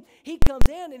 19, he comes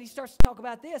in and he starts to talk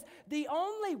about this. The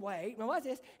only way, now watch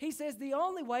this, he says the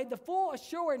only way, the full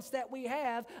assurance that we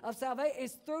have of salvation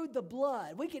is through the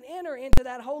blood. We can enter into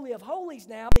that Holy of Holies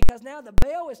now, because now the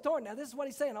veil is torn. Now this is what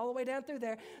he's saying all the way down through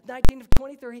there, 19 to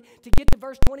 23, to get to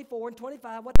verse 24 and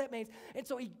 25, what that means. And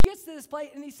so he gets to this place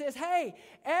and he says, hey,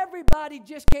 everybody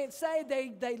just can't say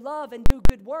they love and do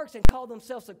good works and call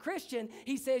themselves a Christian.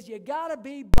 He says you got to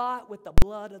be bought with the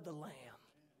blood of the Lamb.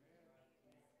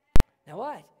 Now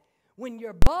what? When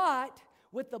you're bought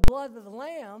with the blood of the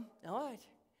Lamb, now what?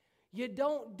 You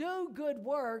don't do good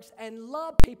works and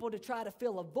love people to try to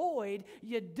fill a void.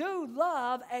 You do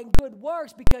love and good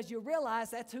works because you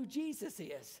realize that's who Jesus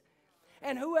is.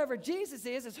 And whoever Jesus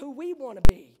is who we want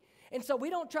to be. And so we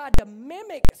don't try to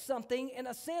mimic something in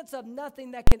a sense of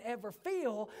nothing that can ever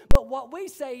feel. But what we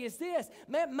say is this,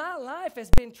 man, my life has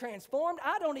been transformed.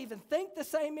 I don't even think the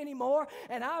same anymore.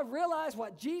 And I realize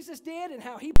what Jesus did and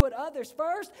how he put others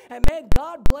first. And man,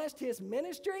 God blessed his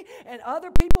ministry. And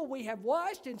other people we have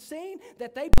watched and seen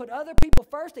that they put other people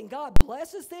first and God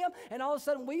blesses them. And all of a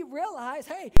sudden we realize,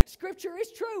 hey, Scripture is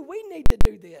true. We need to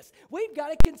do this. We've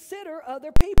got to consider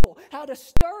other people, how to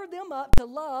stir them up to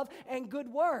love and good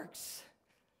works.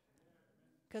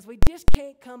 Because we just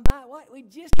can't come by. What? We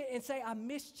just can't and say, I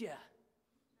missed you.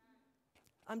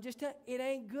 I'm just telling you, it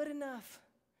ain't good enough.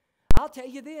 I'll tell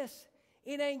you this.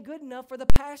 It ain't good enough for the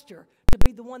pastor to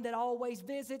be the one that always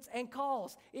visits and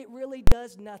calls. It really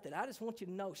does nothing. I just want you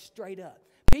to know straight up.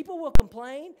 People will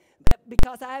complain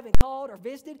because I haven't called or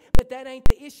visited, but that ain't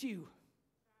the issue.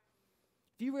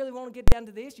 If you really want to get down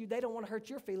to the issue, they don't want to hurt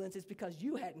your feelings. It's because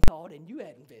you hadn't called and you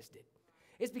hadn't visited.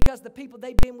 It's because the people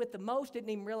they've been with the most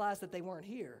didn't even realize that they weren't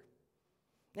here.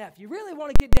 Now, if you really want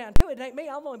to get down to it, it ain't me.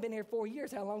 I've only been here 4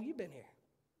 years. How long you been here?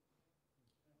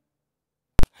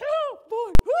 Oh,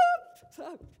 boy.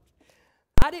 So,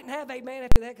 I didn't have amen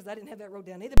after that because I didn't have that wrote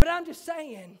down either. But I'm just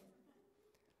saying,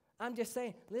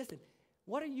 listen,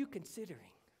 what are you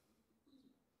considering?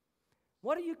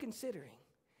 What are you considering?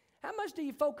 How much do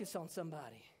you focus on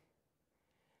somebody?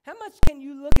 How much can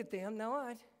you look at them?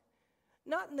 Now,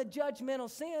 not in the judgmental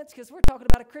sense, because we're talking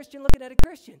about a Christian looking at a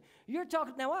Christian. You're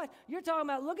talking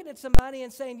about looking at somebody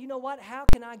and saying, you know what, how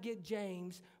can I get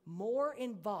James more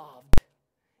involved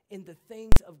in the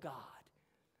things of God?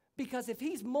 Because if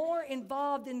he's more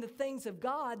involved in the things of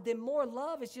God, then more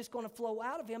love is just going to flow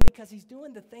out of him because he's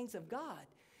doing the things of God.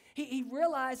 He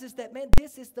realizes that, man,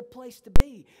 this is the place to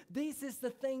be. This is the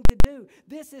thing to do.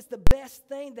 This is the best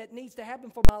thing that needs to happen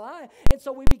for my life. And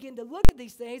so we begin to look at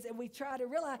these things and we try to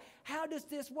realize, how does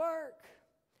this work?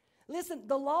 Listen,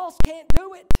 the lost can't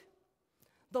do it.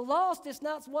 The lost is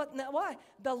not why?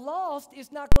 The lost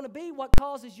is not going to be what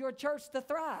causes your church to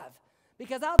thrive.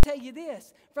 Because I'll tell you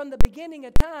this, from the beginning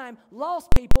of time, lost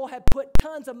people have put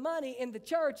tons of money in the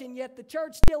church, and yet the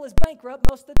church still is bankrupt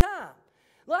most of the time.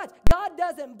 God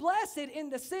doesn't bless it in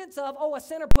the sense of, oh, a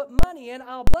sinner put money in,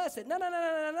 I'll bless it. No.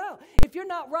 If you're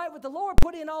not right with the Lord,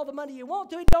 put in all the money you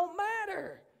want to. It don't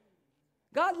matter.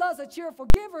 God loves a cheerful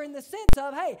giver in the sense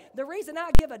of, hey, the reason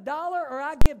I give $1 or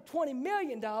I give $20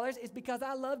 million is because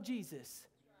I love Jesus.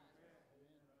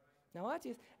 Now watch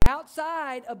this.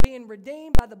 Outside of being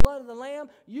redeemed by the blood of the Lamb,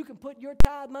 you can put your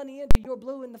tithe money into your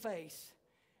blue in the face,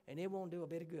 and it won't do a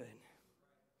bit of good.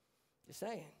 Just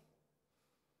saying.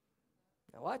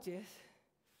 Now watch this.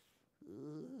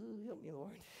 Help me,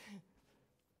 Lord.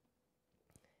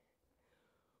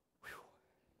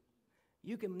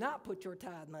 You can not put your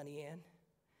tithe money in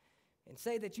and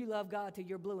say that you love God till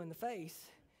you're blue in the face,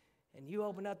 and you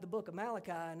open up the book of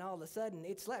Malachi, and all of a sudden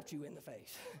it slaps you in the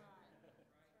face.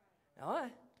 All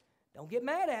right? Don't get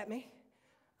mad at me.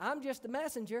 I'm just the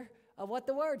messenger of what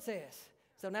the Word says.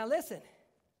 So now listen.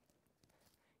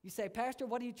 You say, Pastor,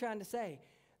 what are you trying to say?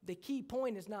 The key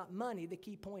point is not money. The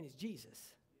key point is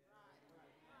Jesus.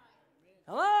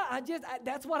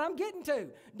 That's what I'm getting to.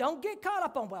 Don't get caught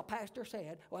up on, well, Pastor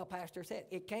said.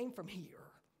 It came from here.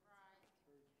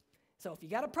 So if you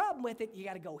got a problem with it, you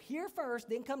got to go here first,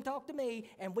 then come talk to me,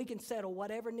 and we can settle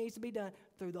whatever needs to be done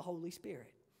through the Holy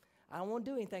Spirit. I don't want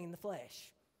to do anything in the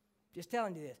flesh. Just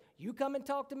telling you this. You come and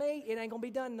talk to me, it ain't going to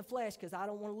be done in the flesh because I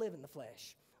don't want to live in the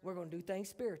flesh. We're going to do things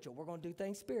spiritual. We're going to do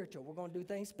things spiritual. We're going to do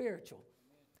things spiritual.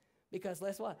 Because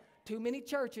that's what? Too many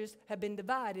churches have been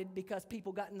divided because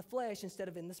people got in the flesh instead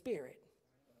of in the spirit.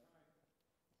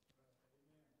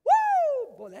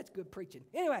 Woo! Boy, that's good preaching.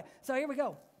 Anyway, so here we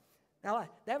go. Now,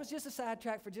 that was just a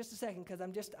sidetrack for just a second because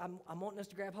I'm wanting us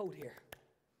to grab hold here.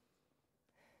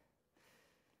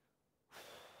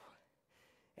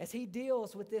 As he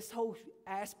deals with this whole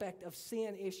aspect of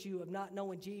sin issue of not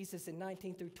knowing Jesus in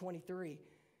 19 through 23,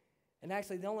 and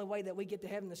actually the only way that we get to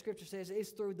heaven, the scripture says,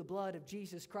 is through the blood of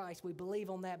Jesus Christ. We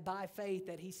believe on that by faith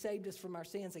that he saved us from our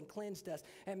sins and cleansed us.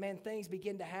 And man, things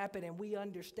begin to happen and we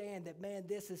understand that, man,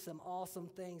 this is some awesome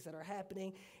things that are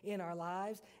happening in our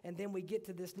lives. And then we get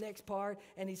to this next part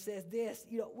and he says this,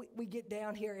 we get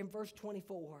down here in verse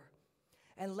 24.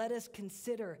 And let us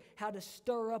consider how to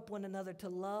stir up one another to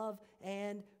love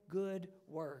and good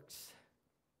works.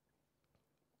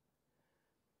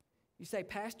 You say,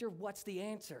 Pastor, what's the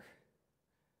answer?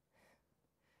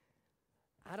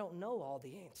 I don't know all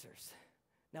the answers.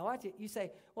 Now, watch it. You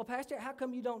say, well, Pastor, how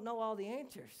come you don't know all the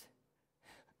answers?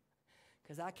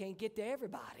 Because I can't get to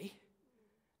everybody.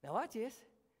 Now, watch this.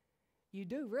 You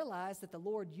do realize that the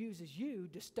Lord uses you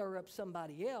to stir up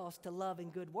somebody else to love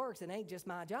and good works. It ain't just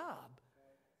my job.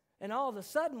 And all of a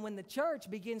sudden, when the church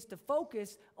begins to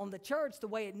focus on the church the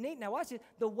way it needs, now watch it,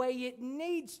 the way it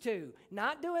needs to,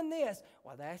 not doing this.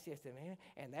 Well, that's just a man,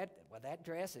 and that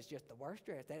dress is just the worst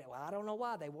dress. I don't know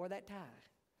why they wore that tie.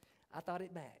 I thought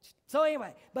it matched. So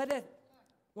anyway, but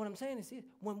what I'm saying is this,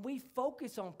 when we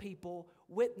focus on people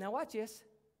with, now watch this,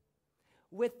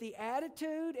 with the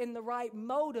attitude and the right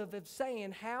motive of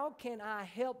saying, how can I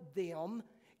help them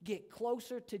get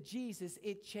closer to Jesus,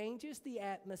 it changes the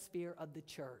atmosphere of the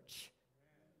church.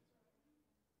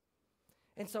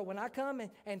 And so when I come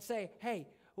and say, hey,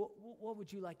 what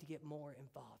would you like to get more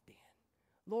involved in?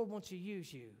 Lord wants to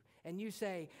use you. And you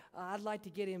say, I'd like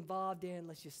to get involved in,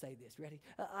 let's just say this, ready?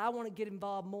 I want to get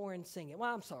involved more in singing.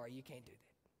 Well, I'm sorry, you can't do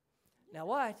that. Now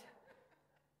what?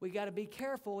 We got to be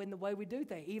careful in the way we do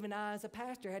things. Even I as a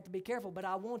pastor had to be careful, but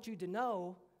I want you to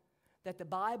know that the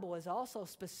Bible is also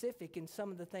specific in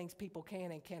some of the things people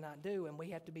can and cannot do, and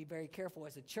we have to be very careful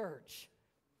as a church.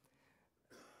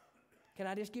 Can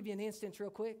I just give you an instance real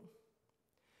quick?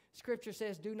 Scripture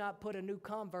says, do not put a new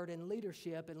convert in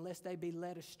leadership unless they be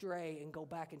led astray and go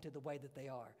back into the way that they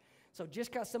are. So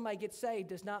just because somebody gets saved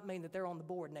does not mean that they're on the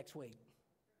board next week.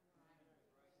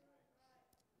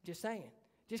 Just saying.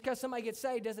 Just because somebody gets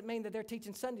saved doesn't mean that they're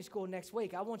teaching Sunday school next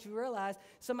week. I want you to realize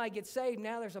somebody gets saved,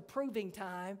 now there's a proving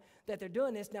time that they're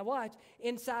doing this. Now watch,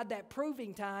 inside that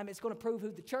proving time, it's going to prove who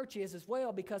the church is as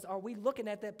well, because are we looking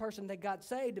at that person that got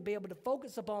saved to be able to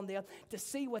focus upon them, to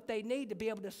see what they need, to be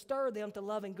able to stir them to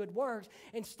love and good works,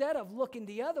 instead of looking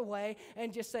the other way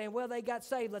and just saying, well, they got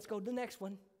saved, let's go to the next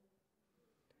one.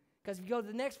 Because if you go to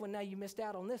the next one, now you missed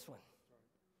out on this one.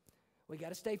 We got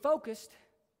to stay focused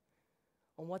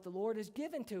on what the Lord has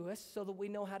given to us so that we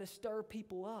know how to stir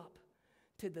people up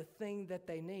to the thing that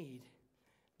they need.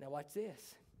 Now watch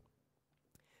this.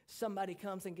 Somebody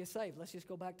comes and gets saved. Let's just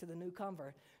go back to the new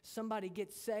convert. Somebody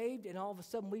gets saved and all of a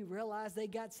sudden we realize they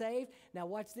got saved. Now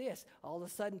watch this. All of a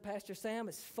sudden Pastor Sam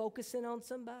is focusing on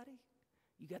somebody.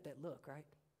 You got that look, right?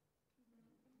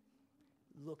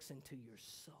 Looks into your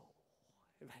soul.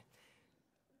 Right?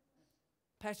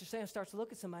 Pastor Sam starts to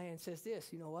look at somebody and says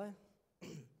this, you know what?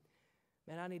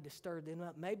 Man, I need to stir them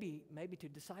up, maybe to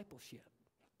discipleship.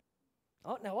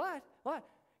 Oh, now what? What?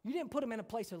 You didn't put them in a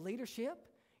place of leadership.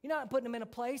 You're not putting them in a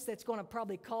place that's going to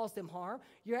probably cause them harm.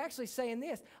 You're actually saying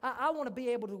this, I want to be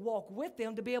able to walk with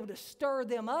them, to be able to stir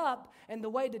them up, and the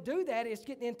way to do that is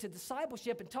getting into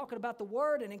discipleship and talking about the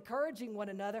Word and encouraging one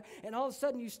another, and all of a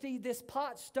sudden you see this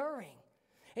pot stirring.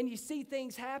 And you see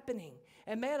things happening.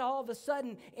 And man, all of a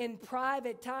sudden, in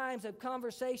private times of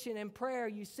conversation and prayer,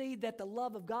 you see that the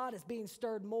love of God is being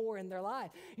stirred more in their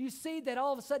life. You see that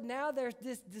all of a sudden now there's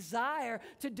this desire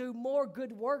to do more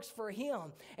good works for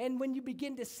Him. And when you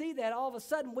begin to see that, all of a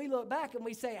sudden we look back and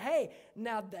we say, hey,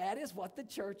 now that is what the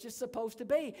church is supposed to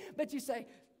be. But you say,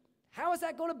 how is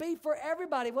that going to be for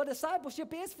everybody? Well,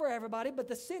 discipleship is for everybody, but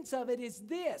the sense of it is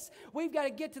this. We've got to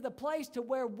get to the place to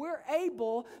where we're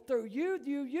able through you,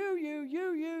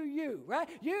 right?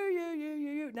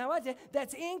 You. Now,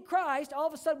 that's in Christ. All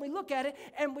of a sudden we look at it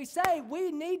and we say we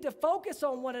need to focus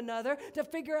on one another to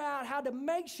figure out how to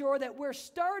make sure that we're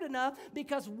stirred enough,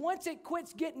 because once it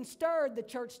quits getting stirred, the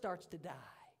church starts to die.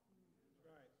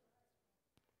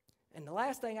 And the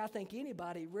last thing I think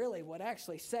anybody really would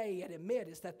actually say and admit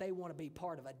is that they want to be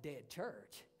part of a dead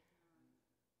church.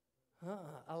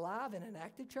 Alive and an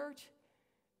active church?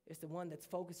 It's the one that's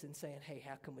focusing, saying, hey,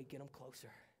 how can we get them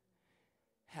closer?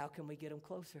 How can we get them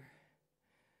closer?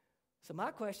 So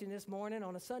my question this morning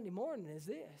on a Sunday morning is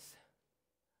this.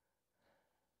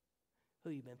 Who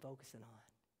you been focusing on?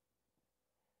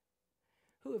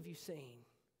 Who have you seen?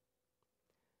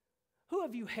 Who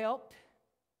have you helped?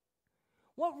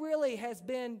 What really has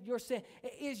been your sin?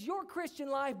 Is your Christian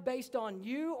life based on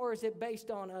you, or is it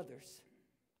based on others?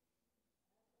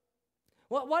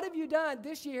 What have you done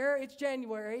this year? It's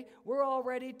January. We're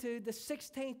already to the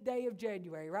 16th day of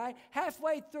January, right?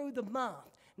 Halfway through the month.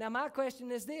 Now, my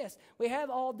question is this. We have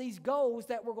all these goals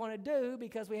that we're going to do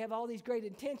because we have all these great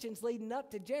intentions leading up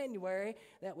to January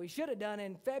that we should have done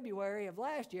in February of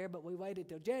last year, but we waited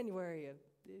till January of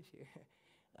this year.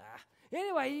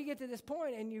 Anyway, you get to this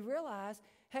point and you realize,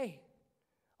 hey,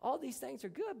 all these things are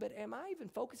good, but am I even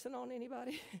focusing on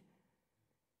anybody?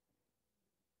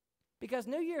 Because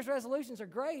New Year's resolutions are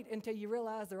great until you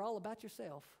realize they're all about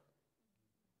yourself.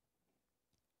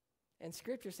 And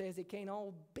Scripture says it can't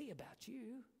all be about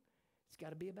you. It's got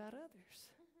to be about others.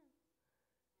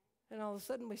 And all of a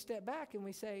sudden we step back and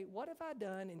we say, what have I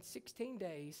done in 16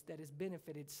 days that has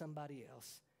benefited somebody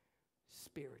else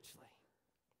spiritually?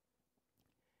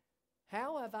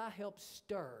 How have I helped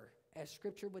stir, as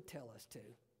Scripture would tell us to?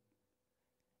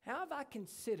 How have I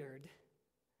considered,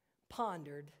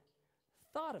 pondered,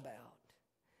 thought about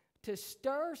to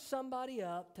stir somebody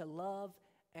up to love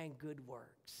and good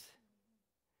works?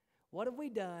 What have we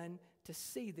done to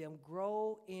see them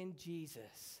grow in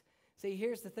Jesus? See,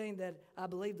 here's the thing that I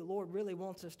believe the Lord really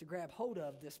wants us to grab hold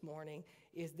of this morning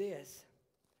is this.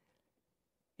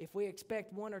 If we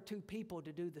expect one or two people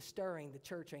to do the stirring, the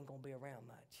church ain't going to be around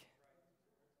much.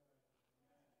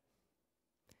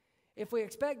 If we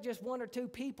expect just one or two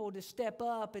people to step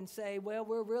up and say, well,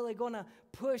 we're really going to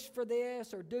push for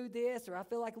this or do this, or I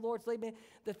feel like the Lord's leading me.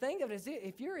 The thing of it is,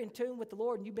 if you're in tune with the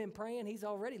Lord and you've been praying, He's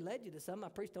already led you to something. I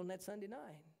preached on that Sunday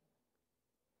night.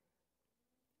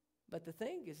 But the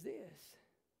thing is this.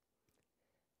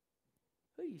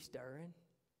 Who are you stirring?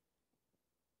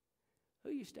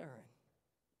 Who are you stirring?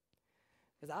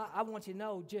 Because I want you to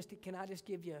know, can I just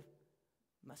give you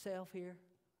myself here?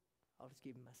 I'll just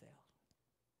give you myself.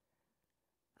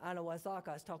 I know what it's like.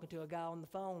 I was talking to a guy on the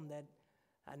phone that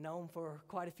I've known for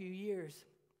quite a few years.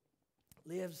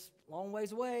 Lives a long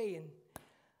ways away, and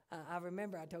I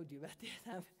remember I told you about this.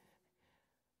 I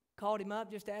called him up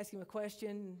just to ask him a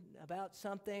question about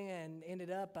something, and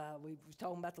ended up, we was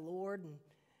talking about the Lord and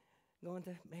going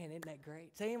to, man, isn't that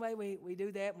great? So anyway, we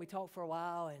do that, and we talked for a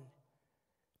while, and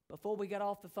before we got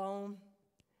off the phone,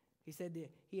 he said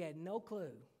that he had no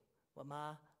clue what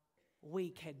my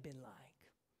week had been like.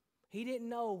 He didn't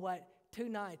know what 2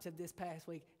 nights of this past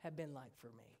week had been like for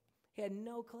me. He had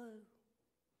no clue.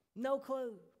 No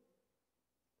clue.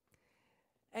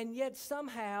 And yet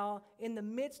somehow, in the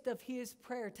midst of his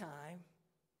prayer time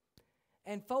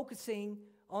and focusing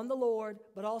on the Lord,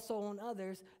 but also on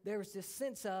others, there was this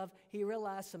sense of he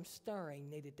realized some stirring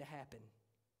needed to happen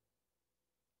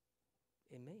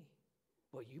in me.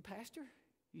 Well, you, pastor,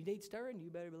 you need stirring?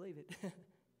 You better believe it.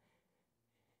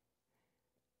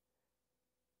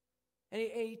 And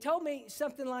he told me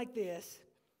something like this.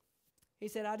 He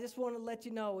said, I just want to let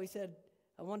you know. He said,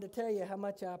 I wanted to tell you how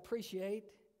much I appreciate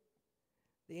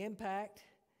the impact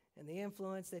and the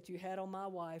influence that you had on my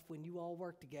wife when you all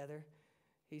worked together.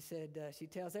 He said, she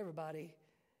tells everybody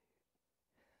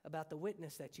about the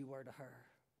witness that you were to her.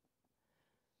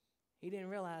 He didn't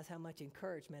realize how much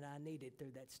encouragement I needed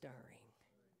through that stirring.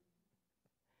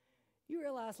 You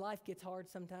realize life gets hard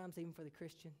sometimes, even for the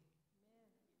Christian?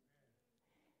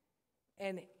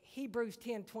 And Hebrews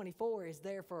 10:24 is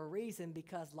there for a reason,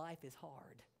 because life is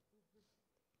hard.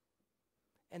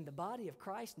 And the body of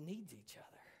Christ needs each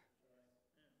other.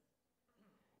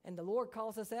 And the Lord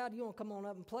calls us out. You want to come on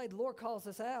up and play? The Lord calls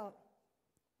us out.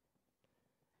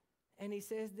 And He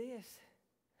says this.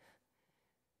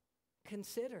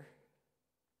 Consider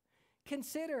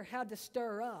how to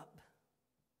stir up.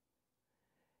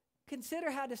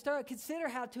 Consider how to stir up. Consider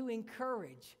how to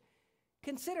encourage.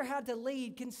 Consider how to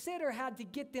lead. Consider how to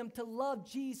get them to love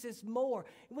Jesus more.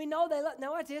 We know they love.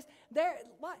 Now watch this.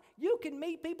 You can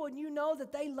meet people and you know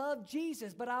that they love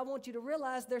Jesus, but I want you to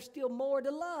realize there's still more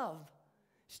to love.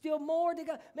 Still more to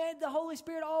go. Man, the Holy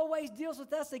Spirit always deals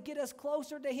with us to get us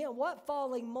closer to Him. What?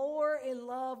 Falling more in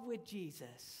love with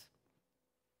Jesus.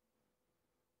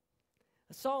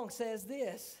 A song says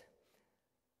this.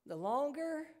 The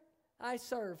longer I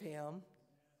serve Him.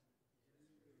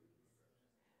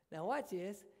 Now watch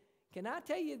this. Can I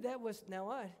tell you that was, now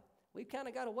what? We've kind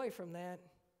of got away from that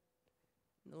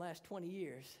in the last 20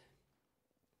 years.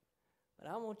 But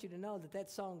I want you to know that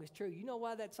that song is true. You know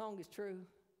why that song is true?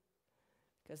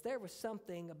 Because there was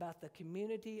something about the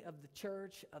community of the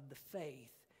church of the faith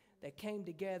that came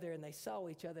together, and they saw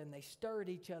each other, and they stirred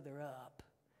each other up.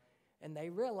 And they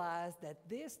realized that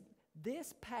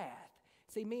this path,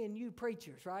 see, me and you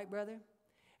preachers, right, brother?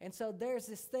 And so there's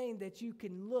this thing that you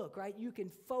can look, right? You can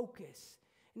focus.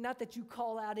 Not that you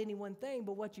call out any one thing,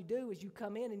 but what you do is you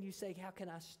come in and you say, how can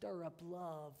I stir up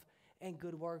love and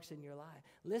good works in your life?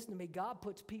 Listen to me, God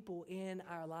puts people in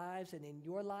our lives and in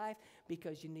your life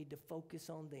because you need to focus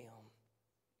on them.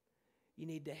 You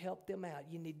need to help them out.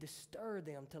 You need to stir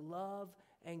them to love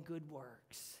and good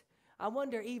works. I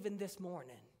wonder even this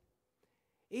morning,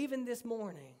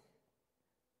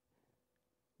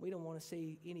 we don't want to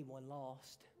see anyone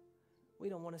lost. We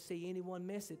don't want to see anyone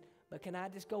miss it. But can I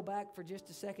just go back for just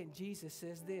a second? Jesus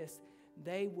says this,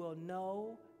 they will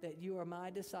know that you are my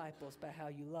disciples by how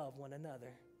you love one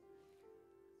another.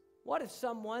 What if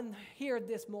someone here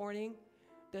this morning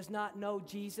does not know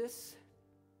Jesus?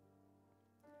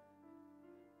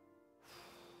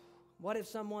 What if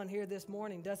someone here this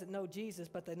morning doesn't know Jesus,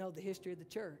 but they know the history of the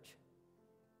church?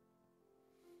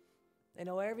 They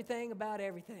know everything about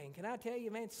everything. Can I tell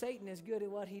you, man, Satan is good at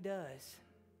what he does.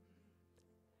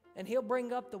 And he'll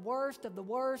bring up the worst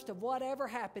of whatever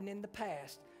happened in the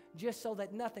past, just so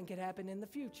that nothing can happen in the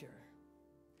future.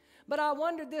 But I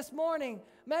wondered this morning,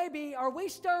 maybe are we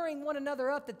stirring one another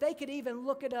up that they could even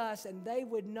look at us and they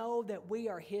would know that we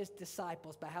are his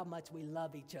disciples by how much we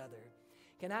love each other?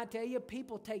 Can I tell you,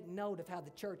 people take note of how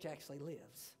the church actually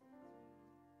lives.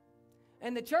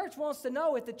 And the church wants to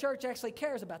know if the church actually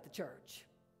cares about the church.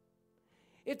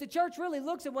 If the church really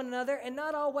looks at one another and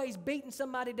not always beating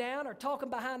somebody down or talking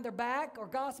behind their back or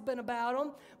gossiping about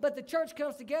them, but the church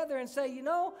comes together and say, you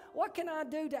know, what can I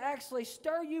do to actually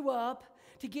stir you up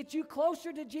to get you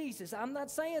closer to Jesus? I'm not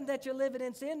saying that you're living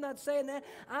in sin, not saying that.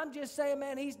 I'm just saying,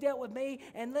 man, he's dealt with me,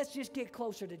 and let's just get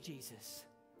closer to Jesus.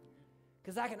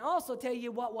 Because I can also tell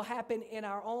you what will happen in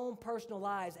our own personal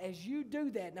lives as you do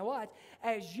that. Now watch,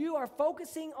 as you are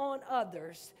focusing on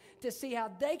others to see how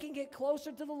they can get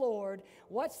closer to the Lord,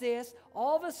 watch this,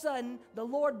 all of a sudden the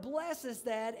Lord blesses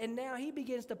that, and now he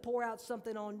begins to pour out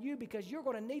something on you because you're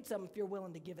going to need something if you're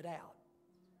willing to give it out.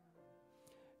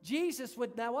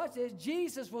 Now watch this,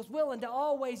 Jesus was willing to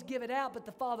always give it out, but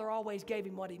the Father always gave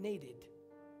him what he needed.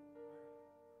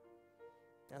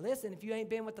 Now listen, if you ain't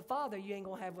been with the Father, you ain't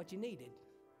going to have what you needed.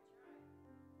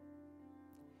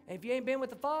 And if you ain't been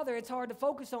with the Father, it's hard to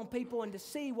focus on people and to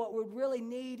see what we really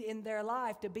need in their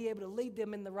life to be able to lead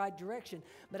them in the right direction.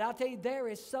 But I'll tell you, there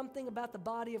is something about the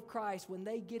body of Christ when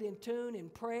they get in tune in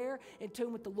prayer, in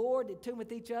tune with the Lord, in tune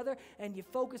with each other, and you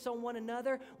focus on one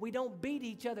another. We don't beat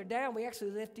each other down. We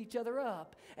actually lift each other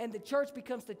up. And the church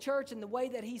becomes the church in the way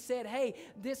that he said, hey,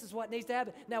 this is what needs to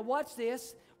happen. Now watch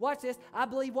this. Watch this. I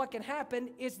believe what can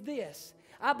happen is this.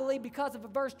 I believe because of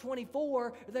verse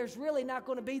 24, there's really not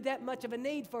going to be that much of a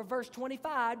need for verse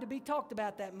 25 to be talked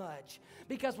about that much.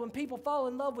 Because when people fall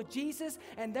in love with Jesus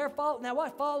and they're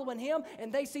following him,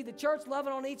 and they see the church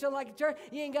loving on each other like a church,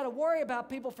 you ain't got to worry about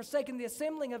people forsaking the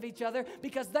assembling of each other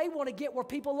because they want to get where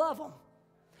people love them.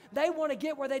 They want to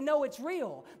get where they know it's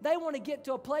real. They want to get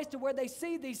to a place to where they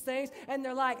see these things and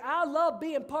they're like, I love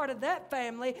being part of that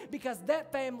family because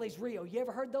that family's real. You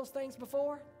ever heard those things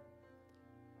before?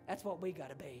 That's what we got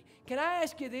to be. Can I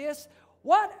ask you this?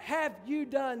 What have you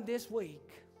done this week?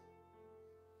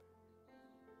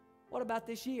 What about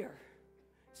this year?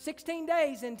 16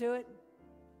 days into it.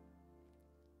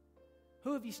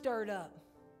 Who have you stirred up?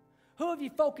 Who have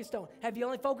you focused on? Have you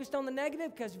only focused on the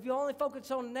negative? Because if you only focus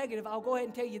on the negative, I'll go ahead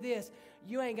and tell you this.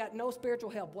 You ain't got no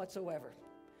spiritual help whatsoever.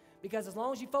 Because as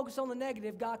long as you focus on the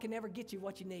negative, God can never get you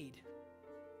what you need.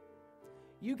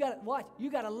 You got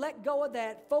to let go of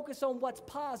that. Focus on what's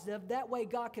positive. That way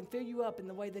God can fill you up in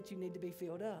the way that you need to be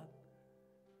filled up.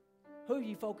 Who are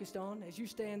you focused on as you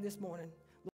stand this morning?